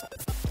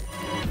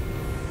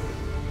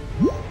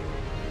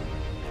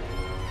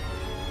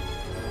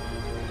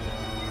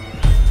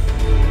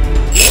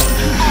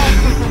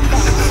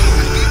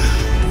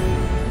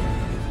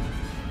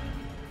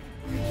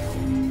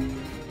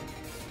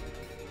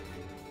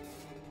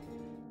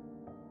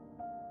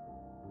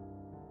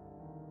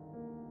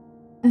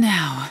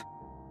 Now,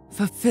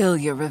 fulfill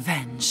your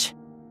revenge.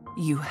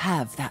 You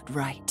have that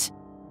right.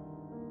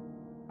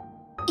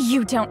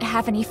 You don't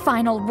have any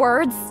final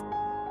words?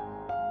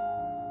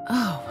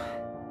 Oh,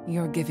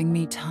 you're giving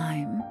me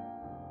time.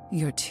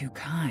 You're too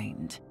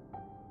kind.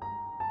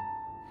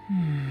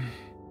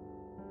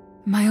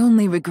 My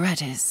only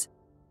regret is,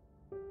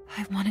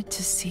 I wanted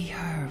to see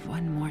her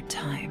one more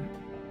time.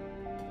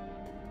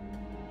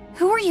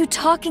 Who are you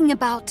talking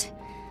about?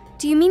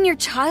 Do you mean your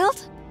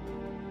child?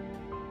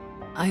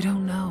 I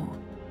don't know.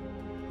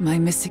 My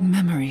missing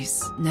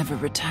memories never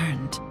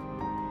returned.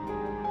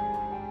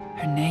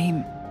 Her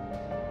name,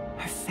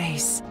 her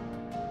face,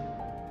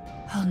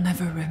 I'll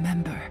never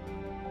remember.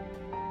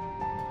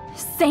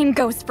 Same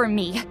goes for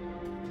me.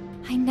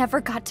 I never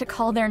got to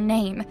call their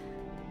name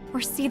or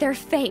see their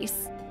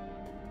face.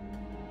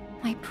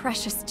 My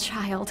precious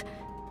child,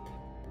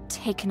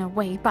 taken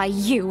away by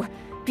you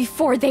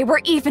before they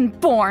were even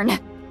born.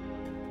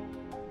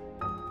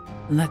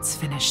 Let's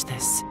finish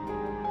this.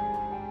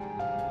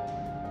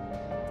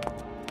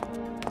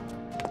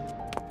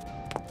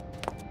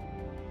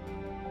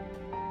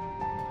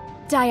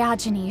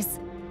 Diogenes.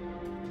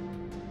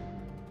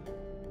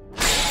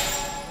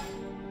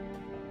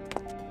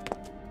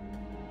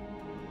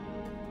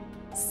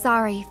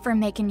 Sorry for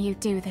making you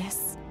do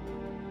this.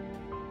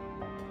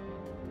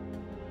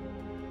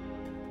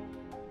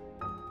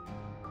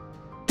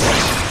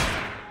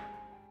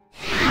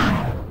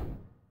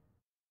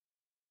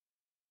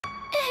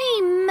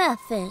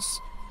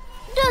 Memphis.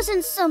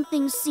 Doesn't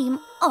something seem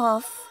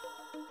off?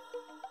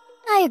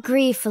 I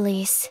agree,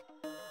 Felice.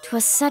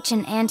 'Twas such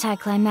an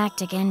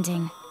anticlimactic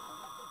ending.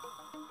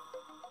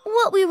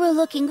 What we were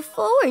looking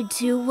forward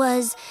to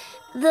was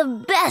the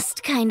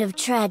best kind of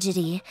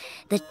tragedy.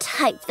 The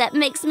type that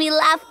makes me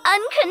laugh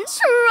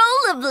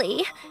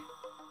uncontrollably.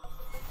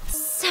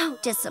 So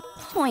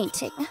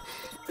disappointing.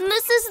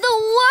 This is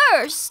the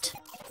worst.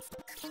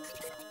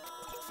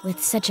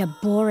 With such a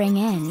boring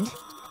end,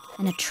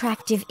 an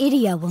attractive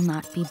Idia will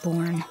not be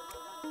born.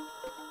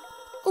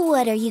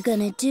 What are you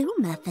gonna do,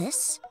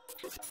 Memphis?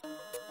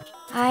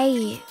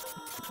 I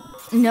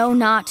know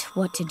not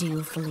what to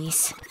do,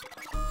 Felice.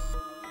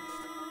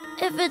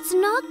 If it's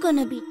not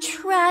gonna be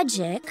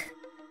tragic,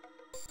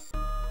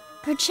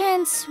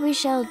 Perchance we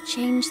shall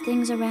change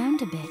things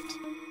around a bit.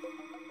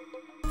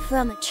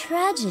 from a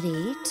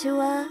tragedy to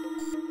a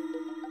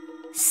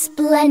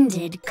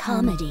Splendid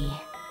comedy.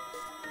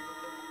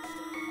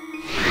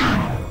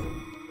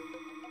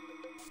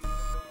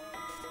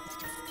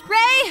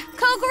 Ray!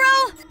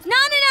 Kokoro!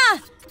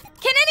 Nanana!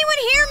 Can anyone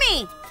hear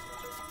me?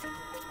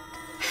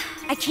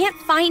 I can't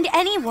find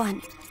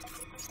anyone.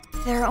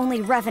 There are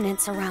only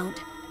revenants around.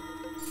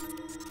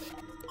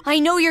 I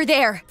know you're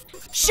there.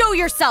 Show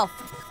yourself!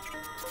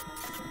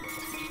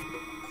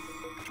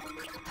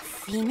 A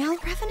female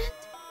revenant?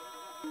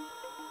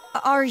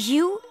 Are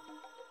you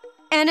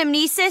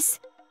Anamnesis?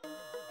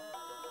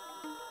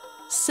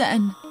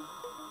 Sen,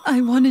 I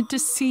wanted to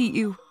see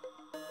you.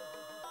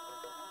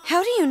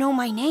 How do you know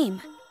my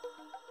name?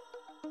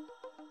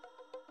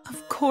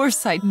 Of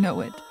course I'd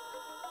know it.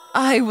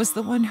 I was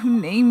the one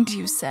who named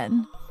you,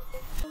 Sen.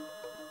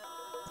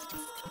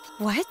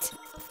 What?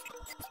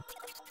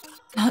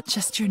 Not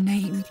just your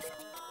name.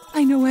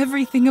 I know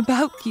everything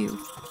about you.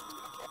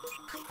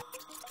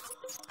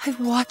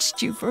 I've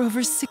watched you for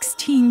over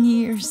 16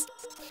 years,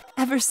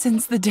 ever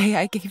since the day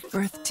I gave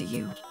birth to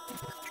you.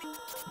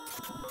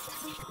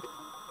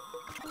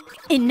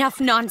 Enough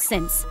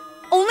nonsense.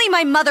 Only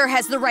my mother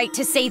has the right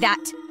to say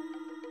that.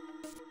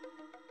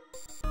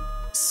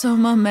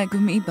 Soma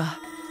Megumiba.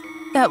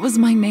 That was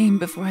my name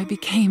before I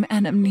became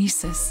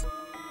Anamnesis.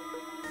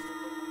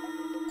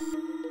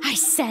 I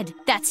said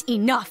that's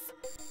enough.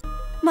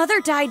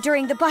 Mother died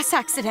during the bus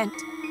accident.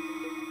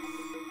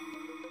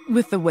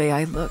 With the way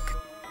I look,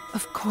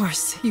 of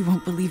course you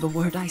won't believe a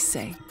word I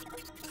say.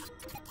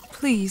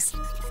 Please,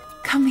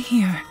 come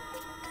here.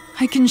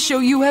 I can show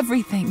you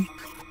everything.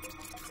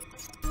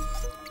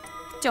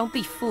 Don't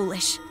be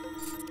foolish.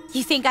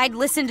 You think I'd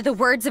listen to the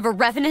words of a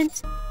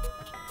revenant?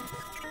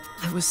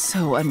 I was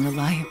so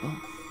unreliable.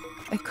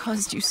 I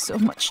caused you so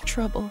much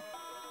trouble.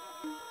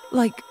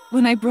 Like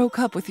when I broke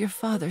up with your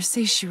father,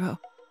 Seishiro,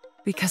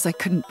 because I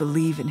couldn't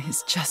believe in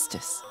his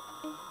justice.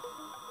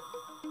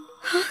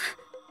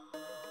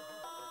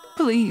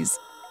 Please,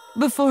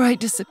 before I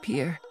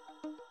disappear,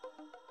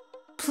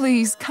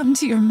 please come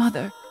to your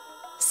mother.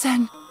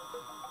 Sen,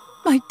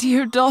 my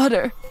dear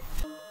daughter.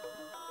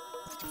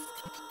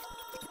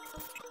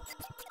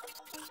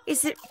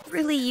 Is it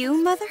really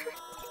you, Mother?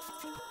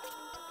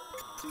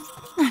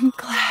 I'm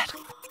glad.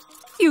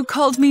 You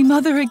called me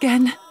mother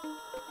again.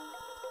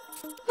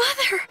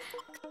 Mother!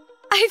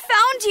 I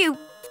found you!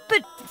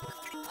 But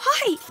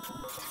why?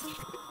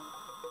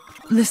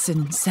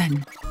 Listen,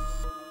 Sen.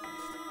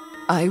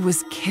 I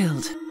was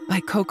killed by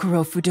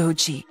Kokoro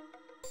Fudoji.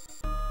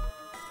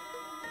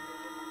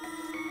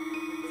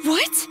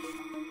 What?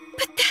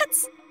 But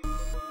that's...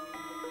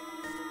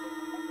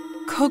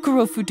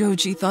 Kokoro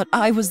Fudoji thought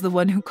I was the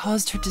one who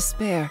caused her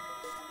despair.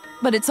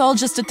 But it's all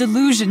just a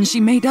delusion she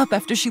made up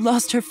after she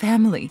lost her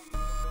family.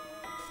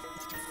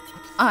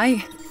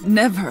 I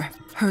never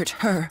hurt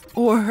her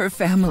or her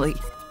family.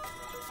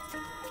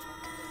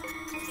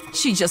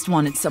 She just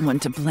wanted someone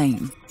to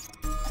blame.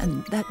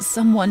 And that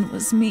someone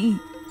was me.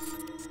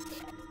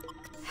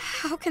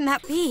 How can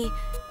that be?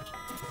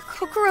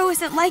 Kokoro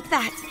isn't like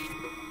that.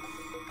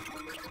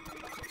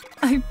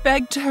 I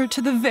begged her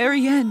to the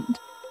very end.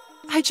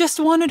 I just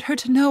wanted her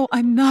to know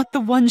I'm not the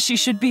one she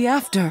should be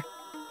after.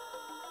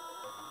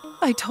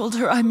 I told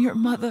her I'm your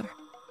mother,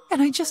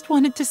 and I just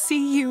wanted to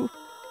see you.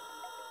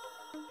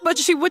 But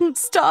she wouldn't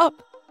stop.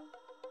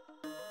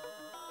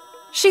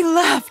 She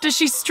laughed as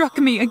she struck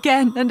me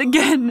again and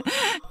again,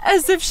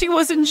 as if she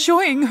was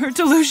enjoying her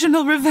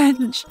delusional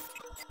revenge.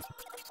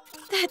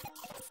 That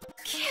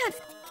can't...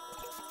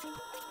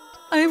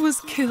 I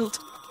was killed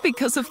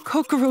because of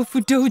Kokoro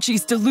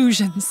Fudoji's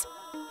delusions.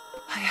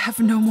 I have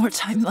no more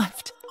time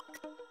left.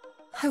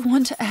 I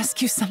want to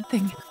ask you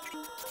something.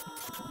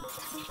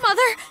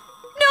 Mother!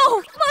 No!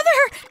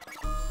 Mother!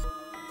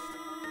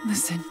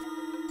 Listen,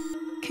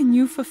 can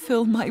you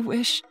fulfill my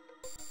wish?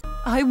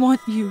 I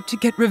want you to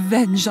get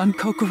revenge on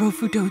Kokoro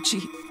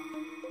Fudoji,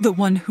 the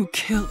one who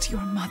killed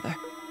your mother.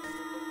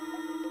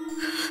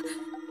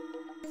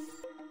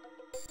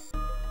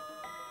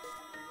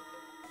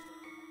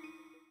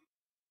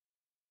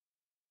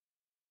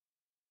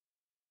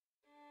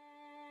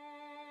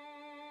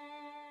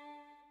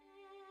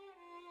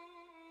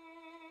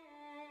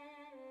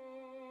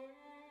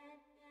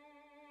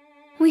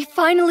 We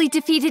finally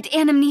defeated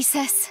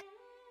Anamnesis.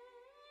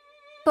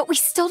 But we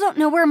still don't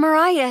know where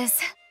Mirai is.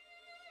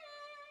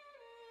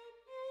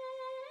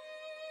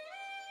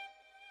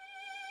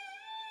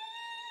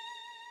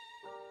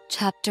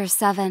 Chapter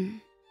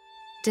 7.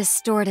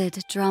 Distorted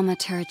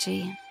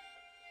Dramaturgy.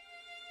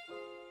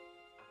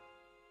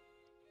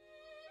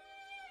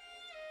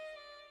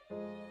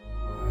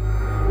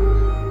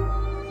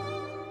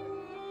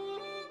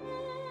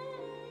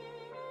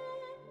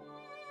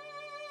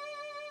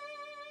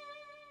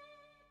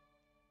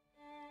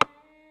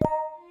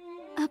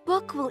 A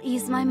book will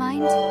ease my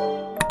mind.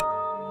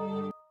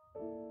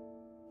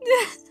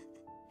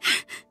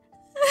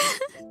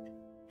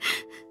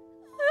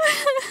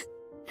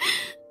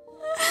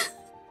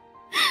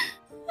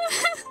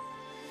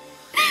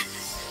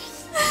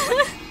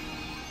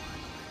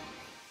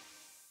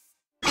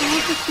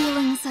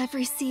 I've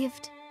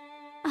received.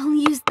 I'll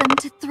use them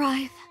to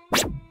thrive.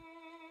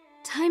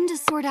 Time to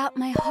sort out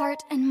my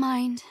heart and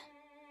mind.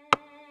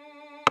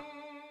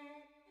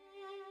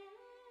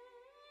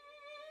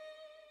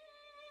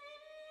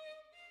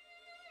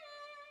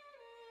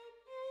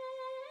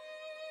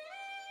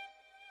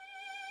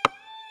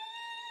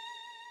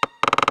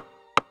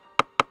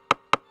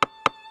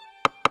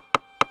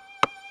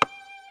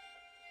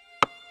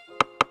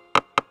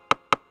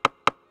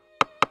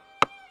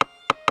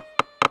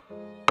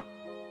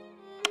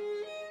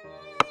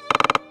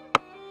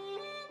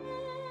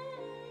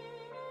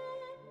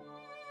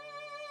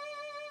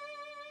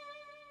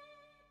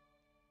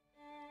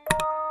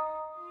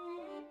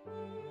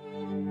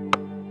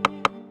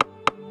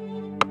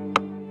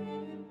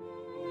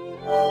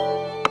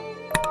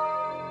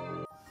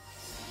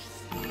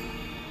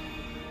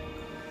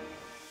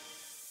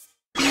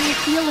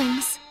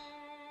 Feelings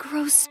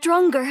grow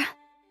stronger.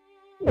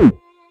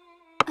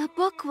 A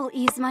book will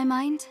ease my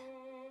mind.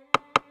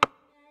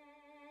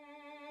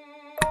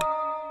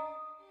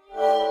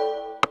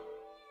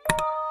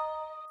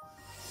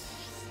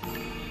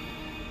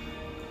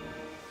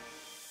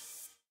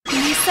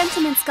 My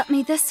sentiments got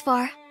me this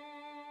far.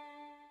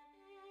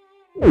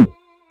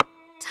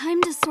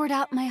 Time to sort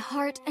out my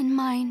heart and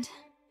mind.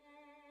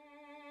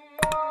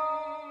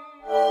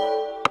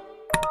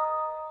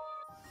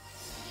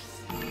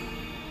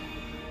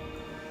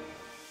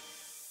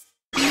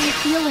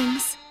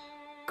 Feelings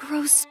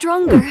grow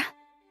stronger.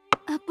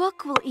 A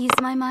book will ease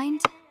my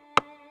mind.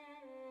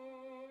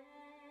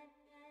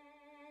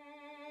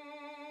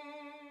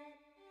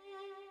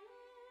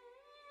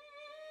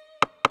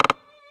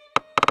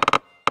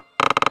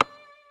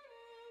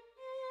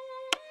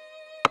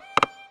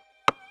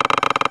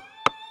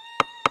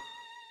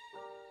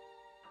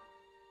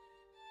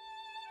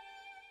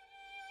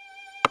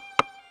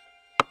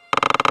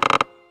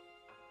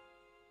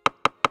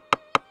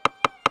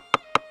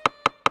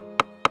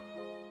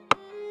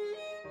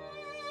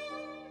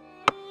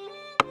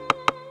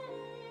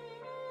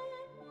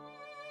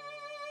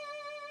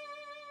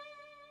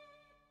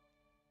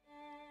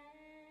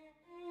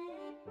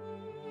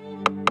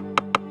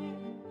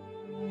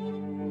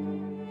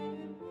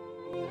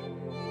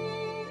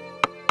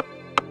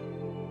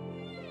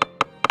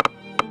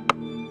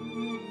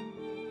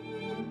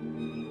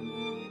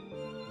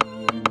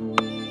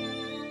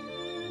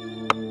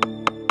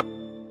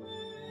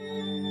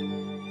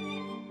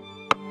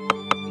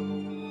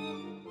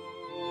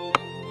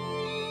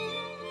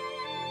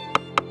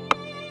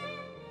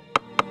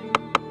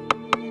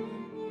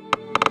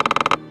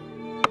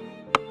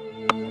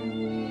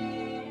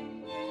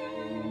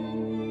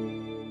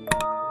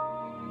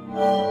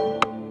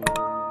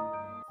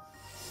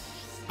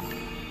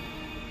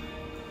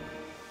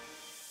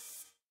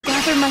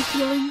 Gather my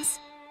feelings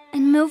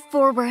and move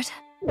forward.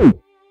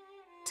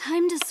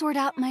 Time to sort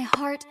out my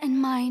heart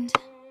and mind.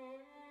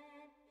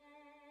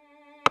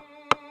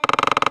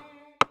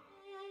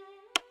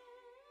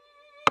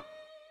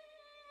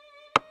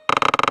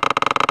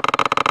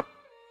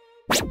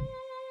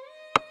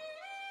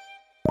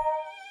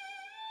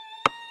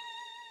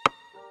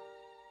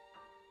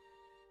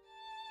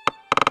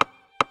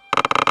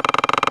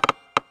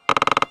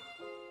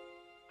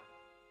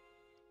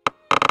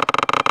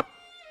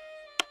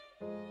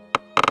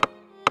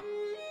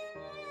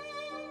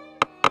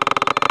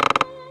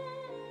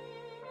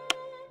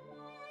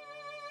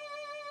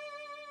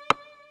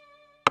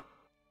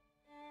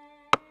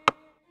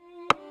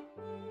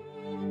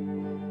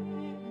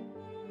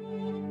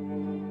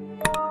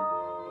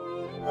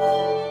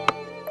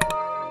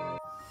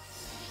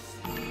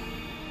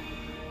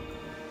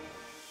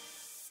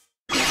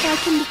 I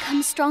can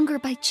become stronger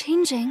by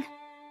changing.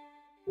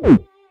 A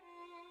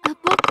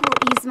book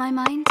will ease my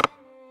mind.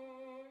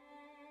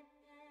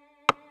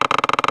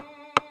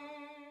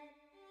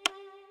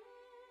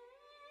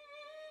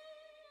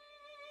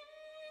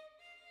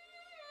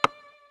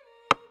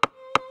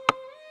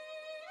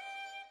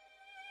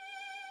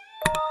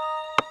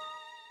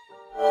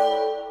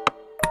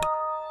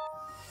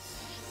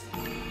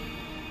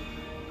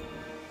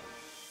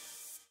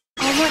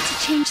 I want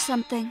to change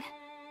something,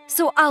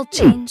 so I'll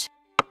change.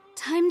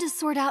 Time to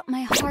sort out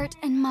my heart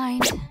and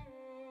mind.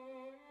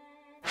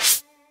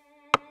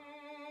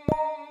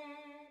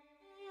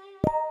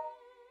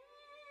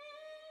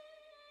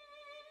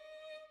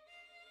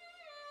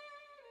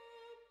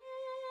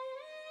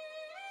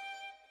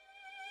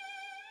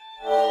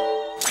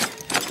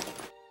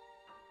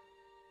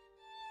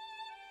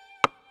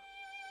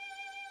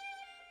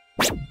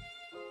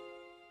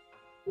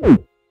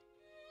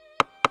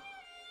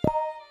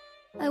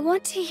 I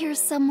want to hear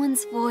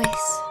someone's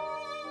voice.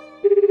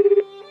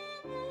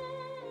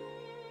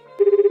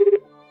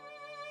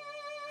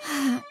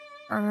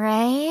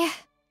 Ray?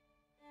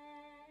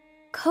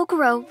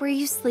 Kokoro, were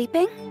you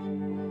sleeping?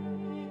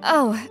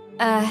 Oh,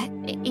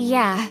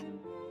 yeah.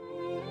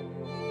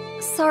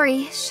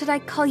 Sorry, should I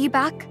call you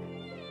back?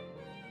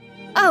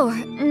 Oh,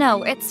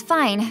 no, it's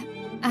fine.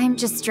 I'm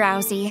just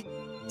drowsy.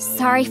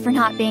 Sorry for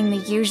not being the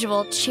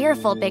usual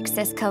cheerful big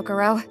sis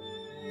Kokoro.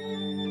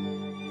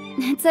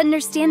 It's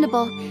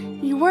understandable.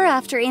 You were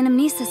after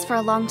anamnesis for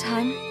a long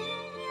time.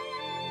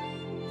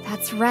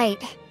 That's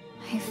right.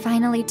 I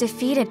finally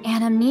defeated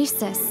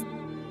anamnesis.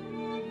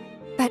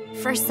 But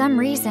for some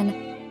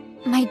reason,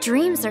 my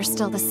dreams are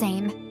still the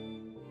same.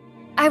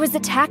 I was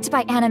attacked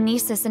by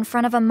anamnesis in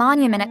front of a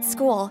monument at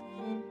school.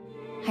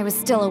 I was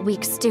still a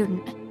weak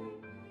student.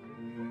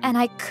 And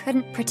I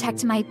couldn't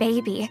protect my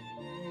baby.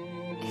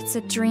 It's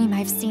a dream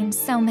I've seen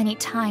so many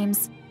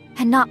times,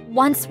 and not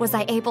once was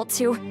I able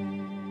to.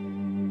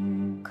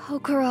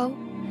 Kokoro,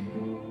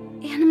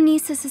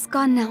 anamnesis is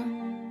gone now.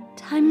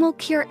 Time will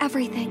cure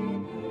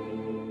everything.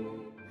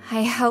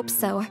 I hope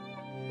so.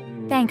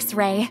 Thanks,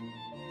 Ray.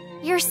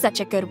 You're such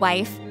a good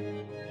wife.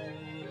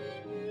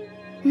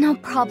 No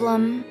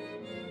problem.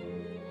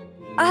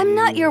 I'm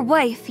not your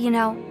wife, you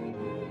know.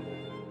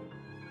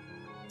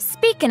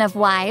 Speaking of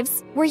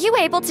wives, were you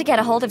able to get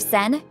a hold of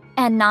Sen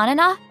and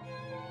Nanana?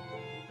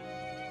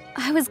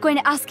 I was going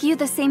to ask you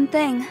the same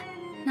thing.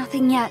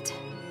 Nothing yet.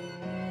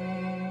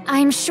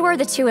 I'm sure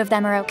the two of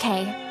them are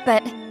okay,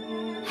 but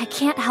I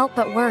can't help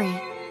but worry.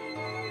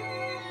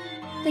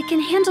 They can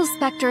handle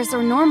specters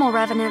or normal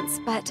revenants,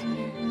 but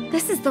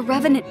this is the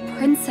Revenant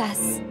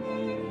Princess.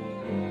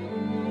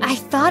 I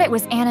thought it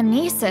was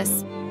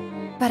anamnesis,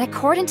 but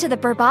according to the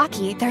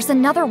Bourbaki, there's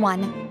another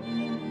one.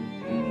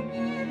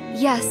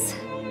 Yes,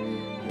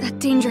 that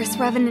dangerous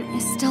Revenant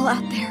is still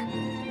out there.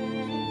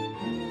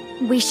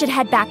 We should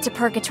head back to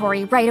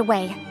Purgatory right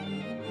away.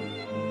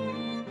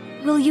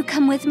 Will you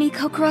come with me,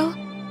 Kokoro?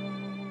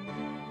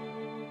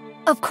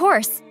 Of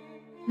course.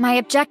 My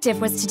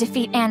objective was to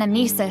defeat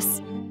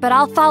anamnesis, but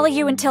I'll follow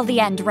you until the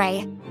end,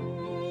 Ray.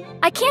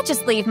 I can't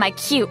just leave my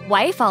cute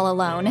wife all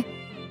alone.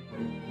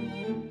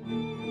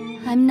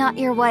 I'm not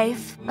your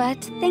wife,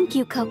 but thank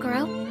you,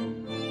 Kokoro.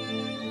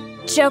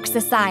 Jokes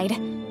aside,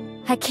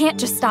 I can't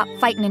just stop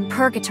fighting in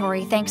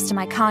Purgatory thanks to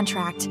my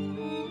contract.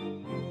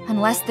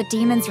 Unless the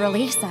demons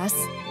release us.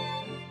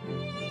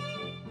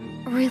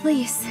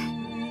 Release?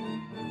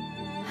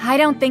 I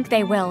don't think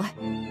they will.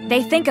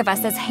 They think of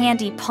us as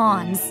handy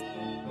pawns.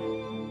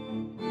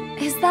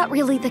 Is that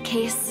really the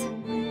case?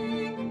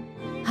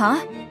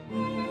 Huh?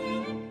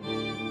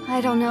 I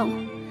don't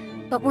know,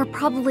 but we're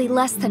probably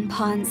less than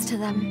pawns to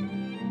them.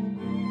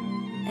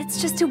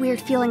 It's just a weird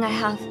feeling I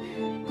have.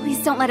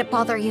 Please don't let it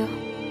bother you.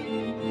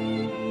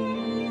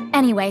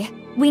 Anyway,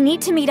 we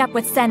need to meet up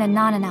with Sen and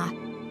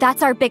Nanana.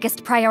 That's our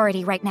biggest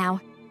priority right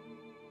now.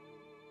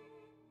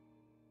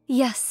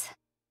 Yes.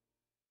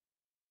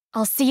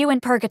 I'll see you in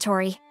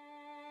Purgatory.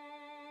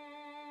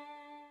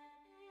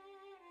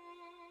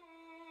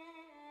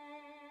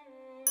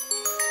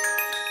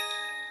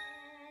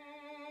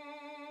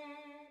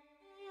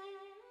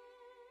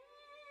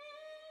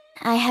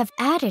 I have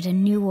added a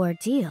new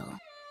ordeal.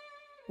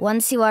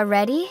 Once you are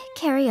ready,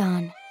 carry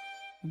on.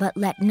 But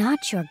let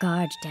not your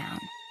guard down.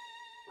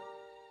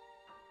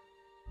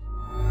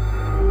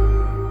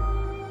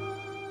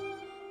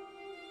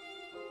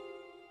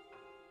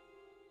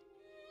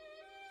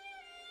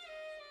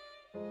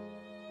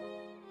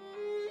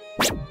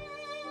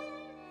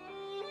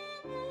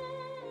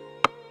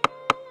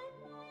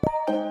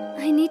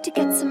 I need to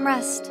get some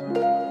rest.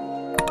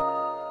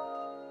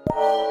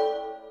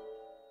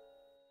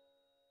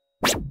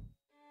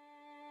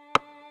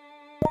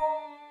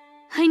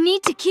 I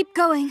need to keep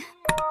going.